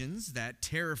visions that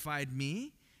terrified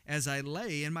me as I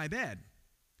lay in my bed.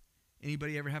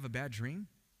 Anybody ever have a bad dream?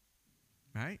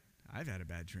 Right? I've had a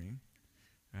bad dream.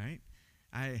 Right?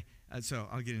 So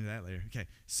I'll get into that later. Okay.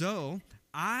 So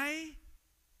I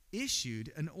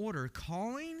issued an order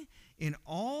calling in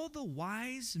all the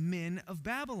wise men of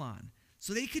Babylon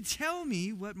so they could tell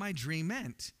me what my dream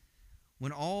meant.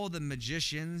 When all the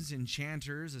magicians,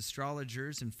 enchanters,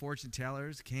 astrologers, and fortune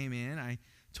tellers came in, I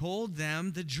told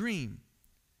them the dream,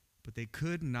 but they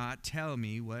could not tell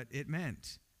me what it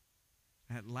meant.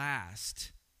 At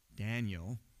last,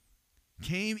 Daniel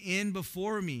came in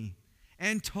before me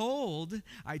and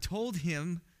I told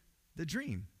him the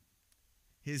dream.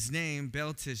 His name,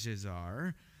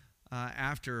 Belteshazzar,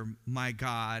 after my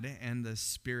God, and the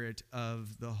spirit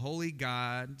of the holy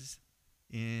God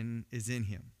is in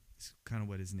him. That's kind of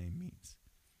what his name means.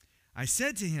 I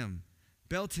said to him,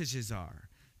 Belteshazzar,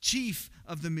 chief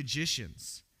of the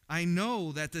magicians, I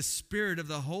know that the spirit of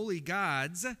the holy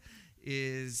gods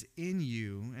is in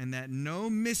you, and that no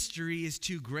mystery is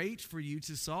too great for you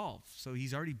to solve. So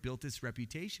he's already built this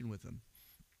reputation with him.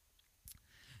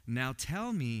 Now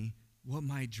tell me what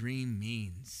my dream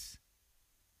means.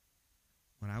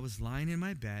 When I was lying in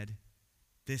my bed,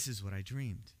 this is what I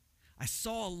dreamed. I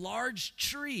saw a large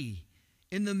tree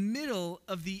in the middle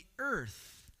of the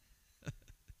earth.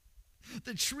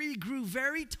 The tree grew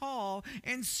very tall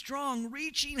and strong,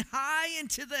 reaching high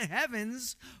into the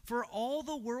heavens for all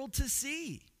the world to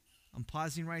see. I'm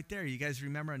pausing right there. You guys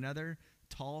remember another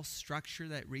tall structure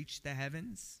that reached the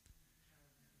heavens?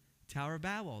 Tower of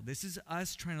Babel. This is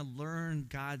us trying to learn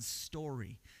God's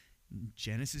story. In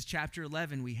Genesis chapter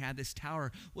 11, we had this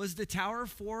tower. Was the tower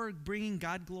for bringing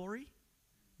God glory?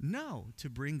 No, to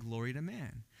bring glory to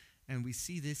man. And we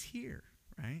see this here,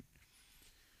 right?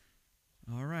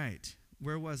 All right.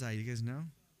 Where was I? You guys know?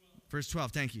 Verse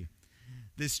 12, thank you.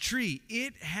 This tree,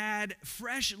 it had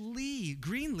fresh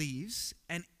green leaves,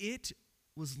 and it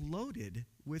was loaded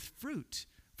with fruit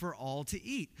for all to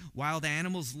eat. Wild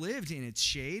animals lived in its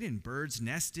shade, and birds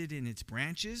nested in its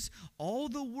branches. All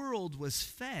the world was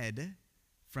fed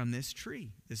from this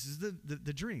tree. This is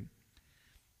the dream.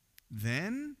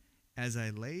 Then, as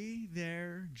I lay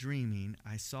there dreaming,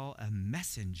 I saw a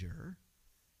messenger,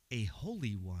 a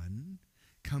holy one,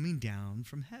 coming down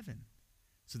from heaven.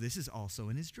 So this is also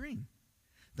in his dream.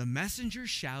 The messenger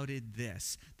shouted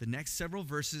this. The next several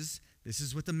verses, this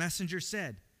is what the messenger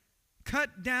said.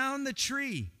 Cut down the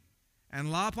tree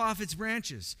and lop off its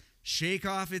branches. Shake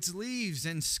off its leaves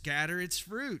and scatter its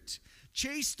fruit.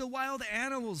 Chase the wild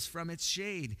animals from its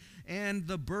shade and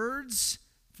the birds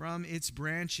from its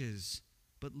branches.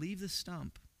 But leave the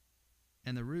stump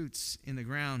and the roots in the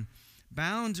ground,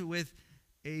 bound with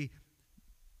a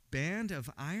band of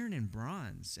iron and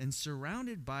bronze, and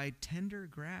surrounded by tender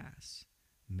grass.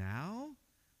 Now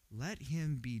let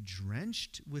him be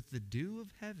drenched with the dew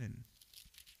of heaven.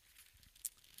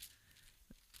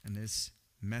 And this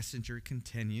messenger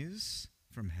continues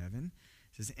from heaven.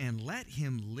 It says, and let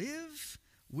him live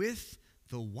with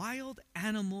the wild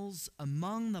animals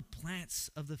among the plants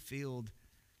of the field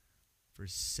for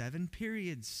 7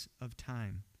 periods of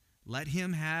time. Let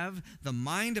him have the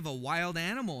mind of a wild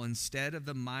animal instead of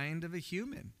the mind of a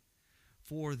human.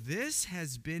 For this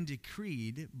has been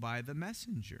decreed by the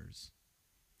messengers.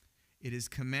 It is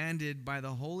commanded by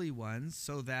the holy ones,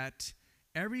 so that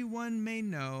everyone may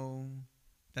know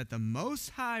that the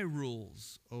Most High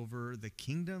rules over the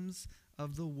kingdoms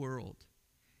of the world.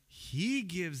 He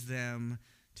gives them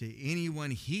to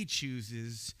anyone he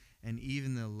chooses, and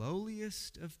even the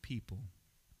lowliest of people.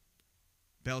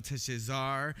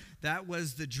 Belteshazzar, that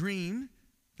was the dream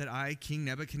that I, King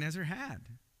Nebuchadnezzar, had.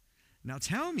 Now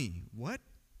tell me what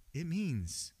it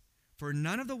means, for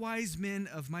none of the wise men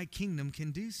of my kingdom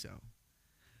can do so.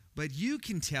 But you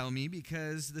can tell me,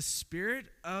 because the spirit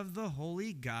of the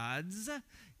holy gods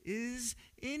is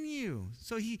in you.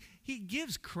 So he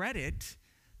gives credit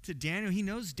to Daniel. He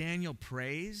knows Daniel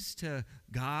prays to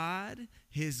God,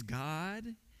 his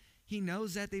God. He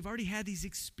knows that they've already had these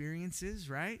experiences,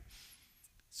 right?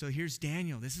 So here's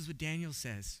Daniel. This is what Daniel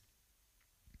says.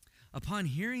 Upon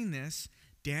hearing this,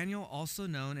 Daniel, also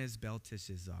known as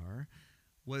Belteshazzar,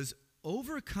 was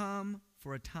overcome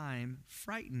for a time,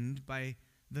 frightened by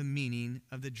the meaning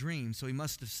of the dream. So he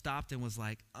must have stopped and was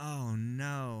like, oh,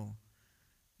 no,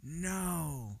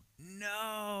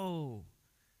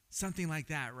 something like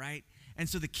that, right? And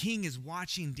so the king is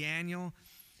watching Daniel,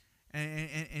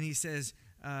 and he says,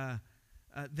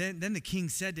 then the king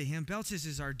said to him,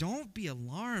 Belteshazzar, don't be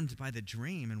alarmed by the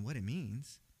dream and what it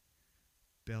means.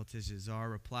 Belteshazzar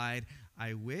replied,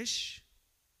 I wish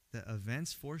the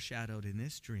events foreshadowed in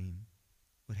this dream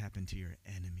would happen to your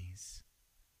enemies.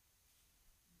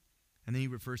 And then he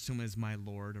refers to him as my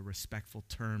lord, a respectful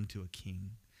term to a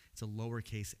king. It's a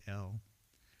lowercase l,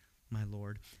 my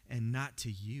lord, and not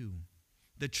to you.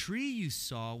 The tree you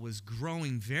saw was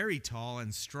growing very tall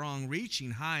and strong,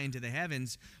 reaching high into the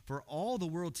heavens for all the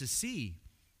world to see.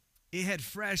 It had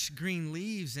fresh green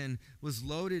leaves and was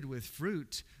loaded with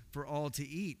fruit for all to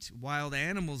eat. Wild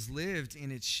animals lived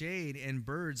in its shade, and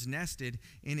birds nested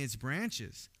in its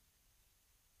branches.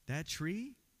 That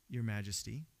tree, your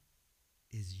majesty,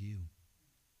 is you.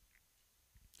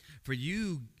 For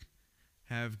you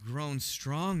have grown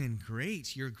strong and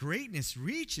great. Your greatness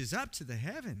reaches up to the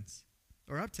heavens,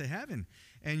 or up to heaven,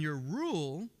 and your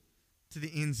rule to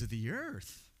the ends of the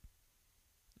earth.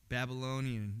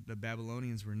 The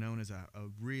Babylonians were known as a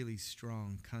really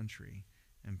strong country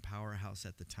and powerhouse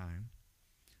at the time.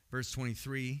 Verse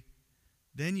 23,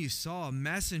 then you saw a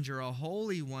messenger, a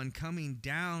holy one, coming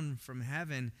down from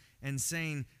heaven and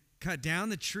saying, cut down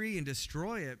the tree and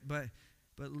destroy it, but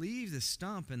leave the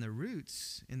stump and the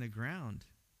roots in the ground,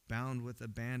 bound with a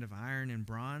band of iron and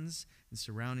bronze and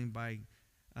surrounding by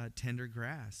tender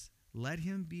grass. Let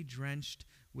him be drenched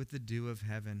with the dew of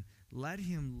heaven. Let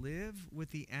him live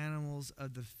with the animals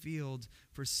of the field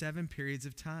for 7 periods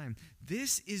of time.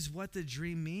 This is what the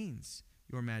dream means,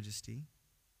 your majesty,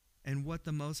 and what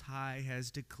the Most High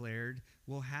has declared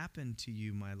will happen to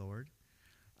you, my lord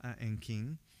and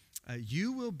king.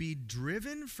 You will be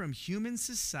driven from human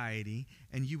society,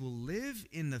 and you will live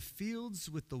in the fields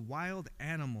with the wild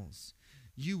animals.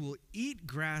 You will eat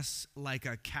grass like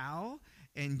a cow,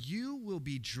 and you will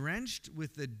be drenched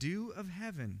with the dew of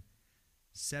heaven.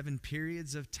 7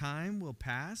 periods of time will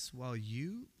pass while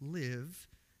you live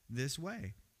this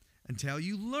way, until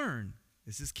you learn,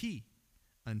 this is key,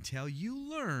 until you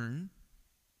learn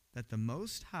that the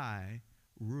Most High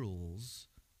rules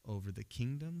over the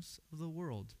kingdoms of the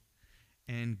world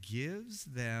and gives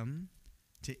them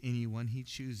to anyone he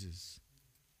chooses.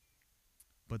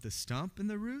 But the stump and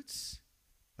the roots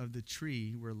of the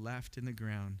tree were left in the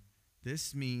ground.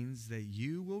 This means that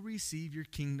you will receive your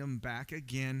kingdom back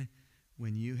again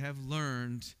when you have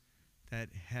learned that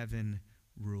heaven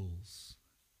rules.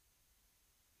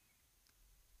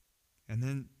 And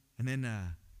then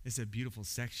it's a beautiful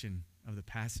section of the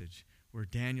passage where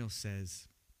Daniel says,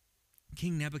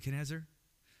 King Nebuchadnezzar,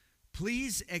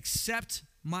 please accept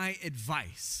my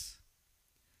advice.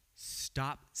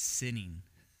 Stop sinning.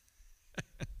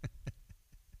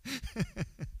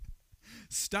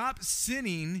 Stop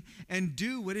sinning and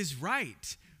do what is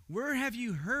right. Where have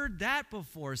you heard that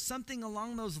before? Something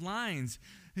along those lines.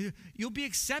 You'll be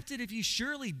accepted if you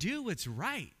surely do what's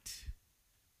right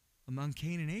among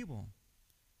Cain and Abel.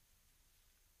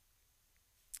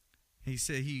 He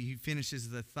finishes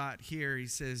the thought here. He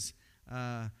says,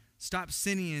 Stop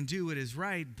sinning and do what is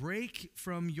right. Break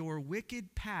from your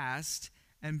wicked past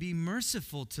and be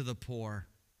merciful to the poor.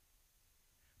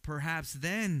 Perhaps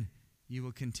then you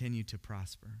will continue to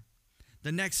prosper.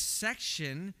 The next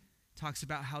section talks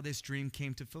about how this dream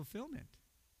came to fulfillment,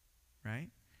 right?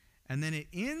 And then it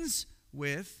ends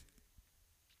with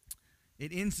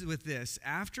this.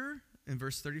 After, in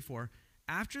verse 34,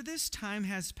 after this time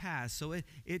has passed, so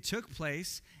it took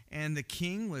place, and the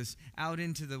king was out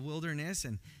into the wilderness,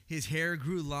 and his hair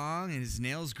grew long, and his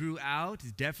nails grew out.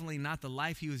 It's definitely not the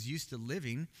life he was used to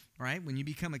living, right? When you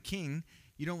become a king,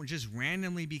 you don't just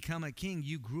randomly become a king.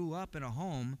 You grew up in a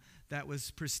home that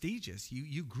was prestigious.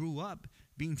 You grew up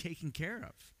being taken care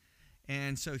of.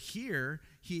 And so here,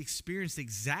 he experienced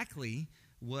exactly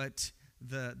what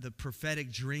the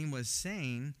prophetic dream was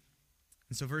saying.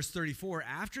 And so verse 34,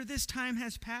 after this time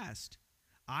has passed,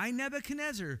 I,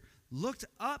 Nebuchadnezzar, looked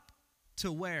up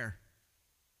to where?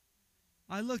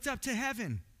 I looked up to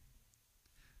heaven.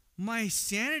 My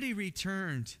sanity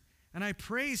returned, and I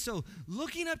praised. So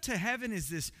looking up to heaven is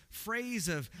this phrase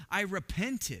of, I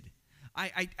repented.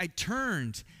 I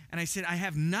turned, and I said, I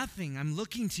have nothing. I'm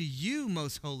looking to you,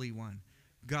 most holy one,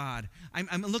 God.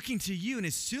 I'm looking to you. And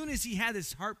as soon as he had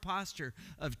this heart posture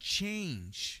of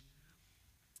change,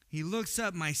 he looks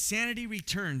up, my sanity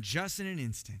returned just in an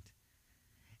instant.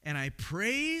 And I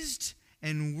praised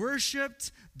and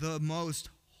worshiped the most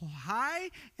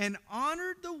high and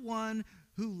honored the one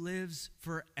who lives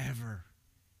forever.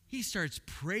 He starts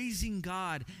praising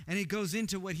God, and it goes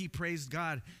into what he praised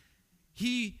God.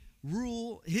 His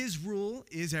rule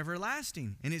is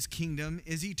everlasting, and his kingdom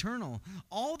is eternal.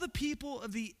 All the people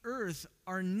of the earth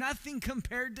are nothing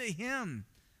compared to him.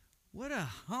 What a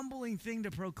humbling thing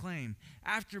to proclaim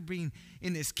after being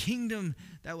in this kingdom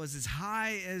that was as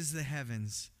high as the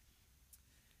heavens.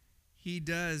 He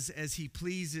does as he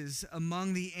pleases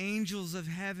among the angels of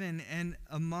heaven and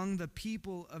among the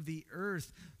people of the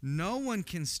earth. No one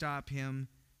can stop him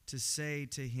to say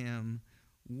to him,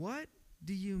 what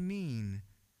do you mean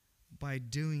by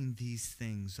doing these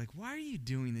things? Like, why are you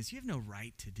doing this? You have no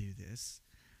right to do this.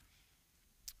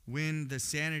 When the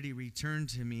sanity returned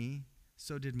to me,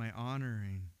 so did my honor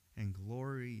and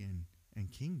glory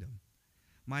and kingdom.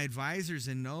 My advisors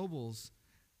and nobles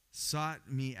sought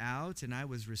me out, and I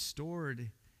was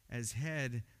restored as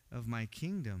head of my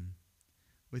kingdom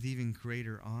with even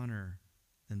greater honor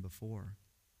than before.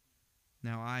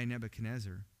 Now I,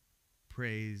 Nebuchadnezzar,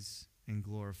 praise and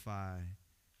glorify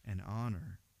and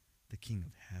honor the King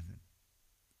of heaven.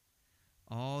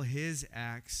 All his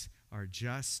acts are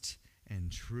just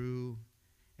and true,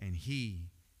 and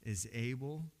he is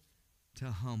able to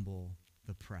humble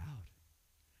the proud.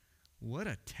 What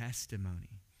a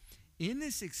testimony. In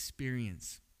this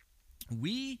experience,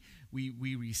 we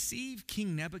receive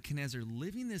King Nebuchadnezzar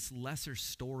living this lesser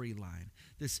storyline,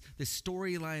 this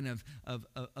storyline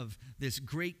of this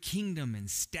great kingdom and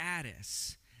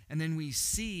status. And then we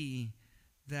see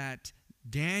that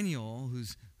Daniel,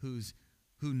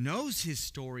 who knows his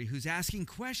story, who's asking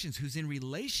questions, who's in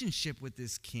relationship with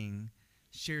this king,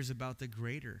 shares about the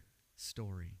greater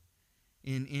story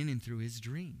in and through his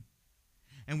dream.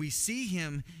 And we see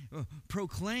him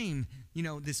proclaim,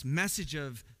 this message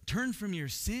of turn from your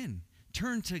sin,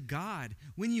 turn to God.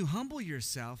 When you humble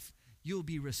yourself, you'll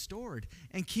be restored.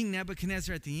 And King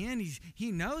Nebuchadnezzar at the end,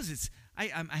 he knows I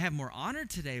have more honor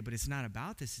today, but it's not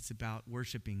about this. It's about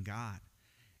worshiping God.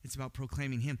 It's about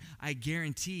proclaiming him. I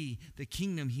guarantee the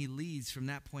kingdom he leads from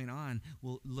that point on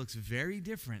looks very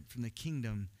different from the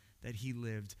kingdom that he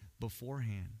lived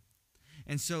beforehand.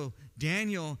 And so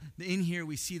Daniel, in here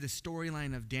we see the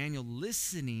storyline of Daniel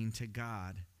listening to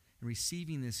God and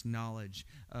receiving this knowledge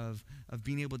of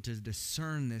being able to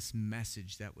discern this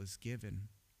message that was given.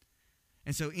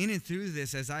 And so in and through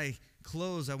this, as I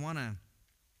close, I want to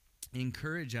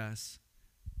encourage us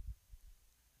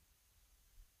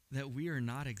that we are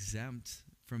not exempt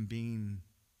from being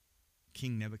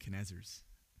King Nebuchadnezzar's.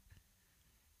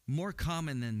 More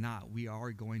common than not, we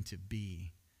are going to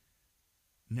be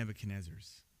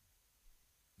Nebuchadnezzar's.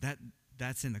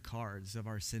 That's in the cards of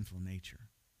our sinful nature.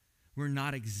 We're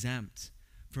not exempt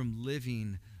from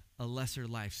living a lesser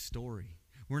life story.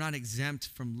 We're not exempt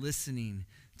from listening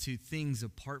to things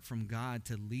apart from God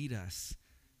to lead us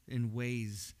in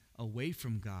ways away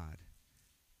from God.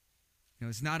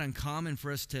 It's not uncommon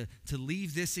for us to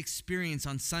leave this experience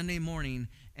on Sunday morning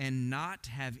and not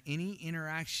have any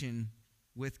interaction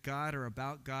with God or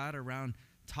about God, around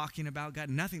talking about God.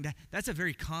 Nothing. That's a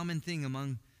very common thing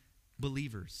among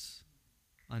believers,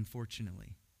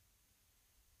 unfortunately.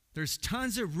 There's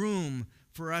tons of room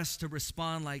for us to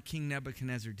respond like King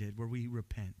Nebuchadnezzar did, where we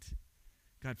repent.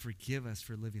 God, forgive us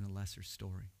for living a lesser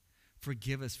story.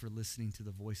 Forgive us for listening to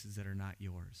the voices that are not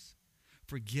yours.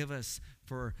 Forgive us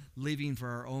for living for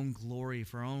our own glory,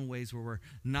 for our own ways where we're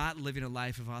not living a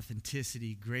life of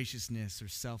authenticity, graciousness, or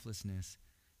selflessness.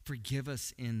 Forgive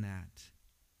us in that.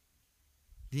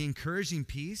 The encouraging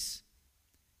piece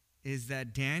is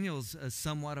that Daniel's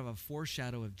somewhat of a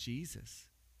foreshadow of Jesus.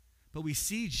 But we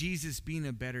see Jesus being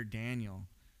a better Daniel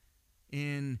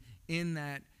in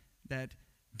that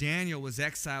Daniel was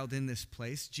exiled in this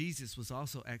place. Jesus was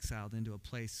also exiled into a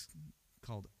place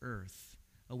called earth,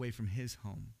 away from his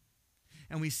home.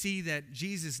 And we see that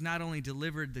Jesus not only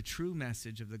delivered the true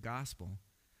message of the gospel,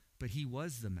 but he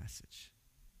was the message.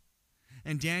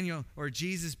 And Daniel, or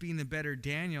Jesus being the better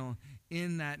Daniel,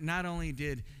 in that not only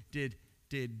did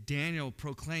Daniel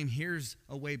proclaim, here's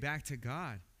a way back to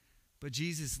God, but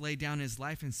Jesus laid down his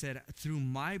life and said, through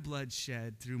my blood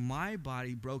shed, through my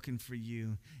body broken for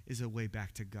you, is a way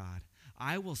back to God.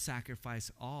 I will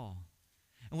sacrifice all.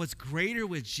 And what's greater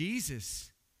with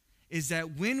Jesus is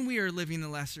that when we are living the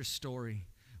lesser story,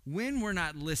 when we're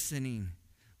not listening,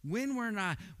 when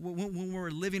we're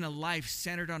living a life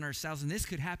centered on ourselves, and this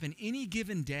could happen any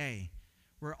given day,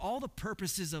 where all the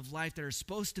purposes of life that are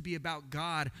supposed to be about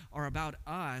God are about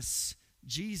us,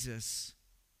 Jesus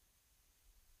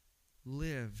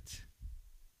lived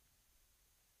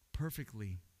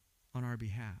perfectly on our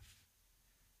behalf,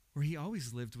 where he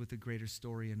always lived with a greater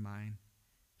story in mind.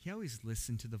 He always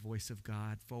listened to the voice of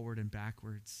God forward and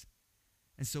backwards.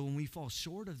 And so when we fall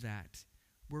short of that,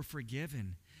 we're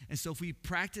forgiven. And so if we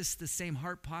practice the same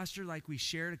heart posture like we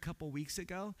shared a couple weeks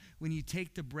ago, when you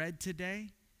take the bread today,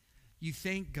 you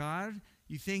thank God,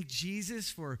 you thank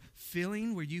Jesus for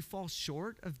filling where you fall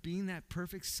short of being that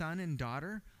perfect son and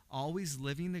daughter, always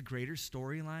living the greater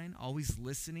storyline, always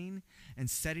listening and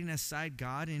setting aside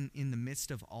God in the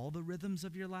midst of all the rhythms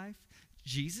of your life.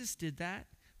 Jesus did that.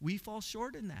 We fall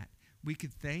short in that. We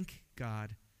could thank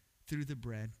God through the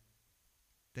bread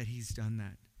that he's done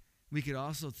that. We could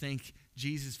also thank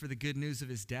Jesus for the good news of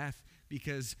his death,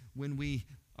 because when we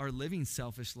are living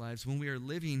selfish lives, when we are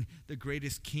living the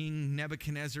greatest King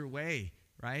Nebuchadnezzar way,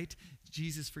 right?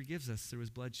 Jesus forgives us through his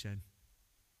bloodshed.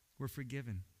 We're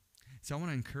forgiven. So I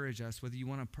want to encourage us, whether you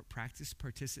want to practice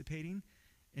participating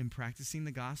in practicing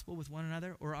the gospel with one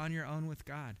another or on your own with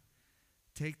God,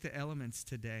 take the elements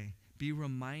today. Be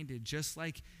reminded, just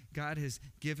like God has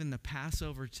given the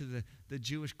Passover to the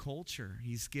Jewish culture,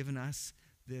 he's given us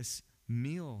this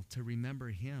meal to remember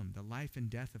him, the life and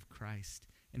death of Christ,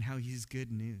 and how he's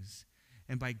good news.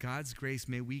 And by God's grace,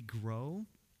 may we grow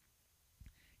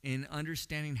in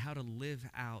understanding how to live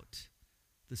out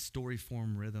the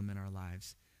Storyformed rhythm in our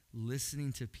lives,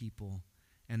 listening to people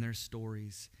and their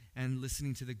stories, and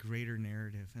listening to the greater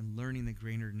narrative and learning the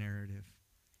greater narrative.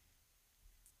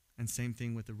 And same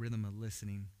thing with the rhythm of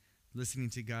listening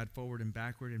to God forward and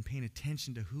backward, and paying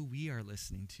attention to who we are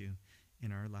listening to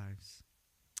in our lives.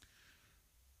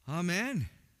 Amen.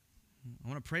 I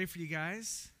want to pray for you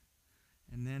guys,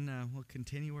 and then we'll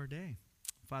continue our day.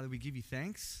 Father, we give you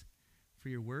thanks for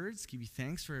your words. Give you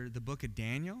thanks for the book of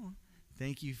Daniel.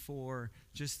 Thank you for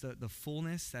just the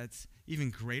fullness that's even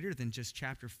greater than just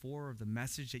chapter 4 of the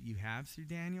message that you have through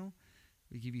Daniel.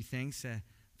 We give you thanks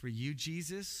for you,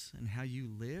 Jesus, and how you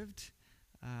lived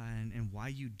and why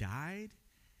you died.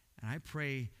 And I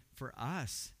pray for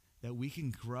us that we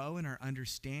can grow in our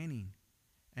understanding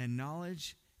and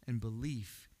knowledge and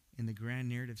belief in the grand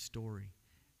narrative story,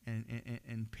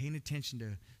 and paying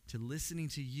attention to listening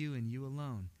to you and you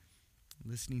alone,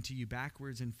 listening to you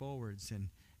backwards and forwards,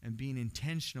 and being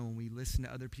intentional when we listen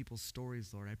to other people's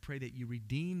stories, Lord. I pray that you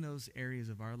redeem those areas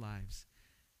of our lives.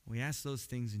 We ask those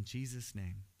things in Jesus'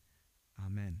 name.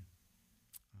 Amen.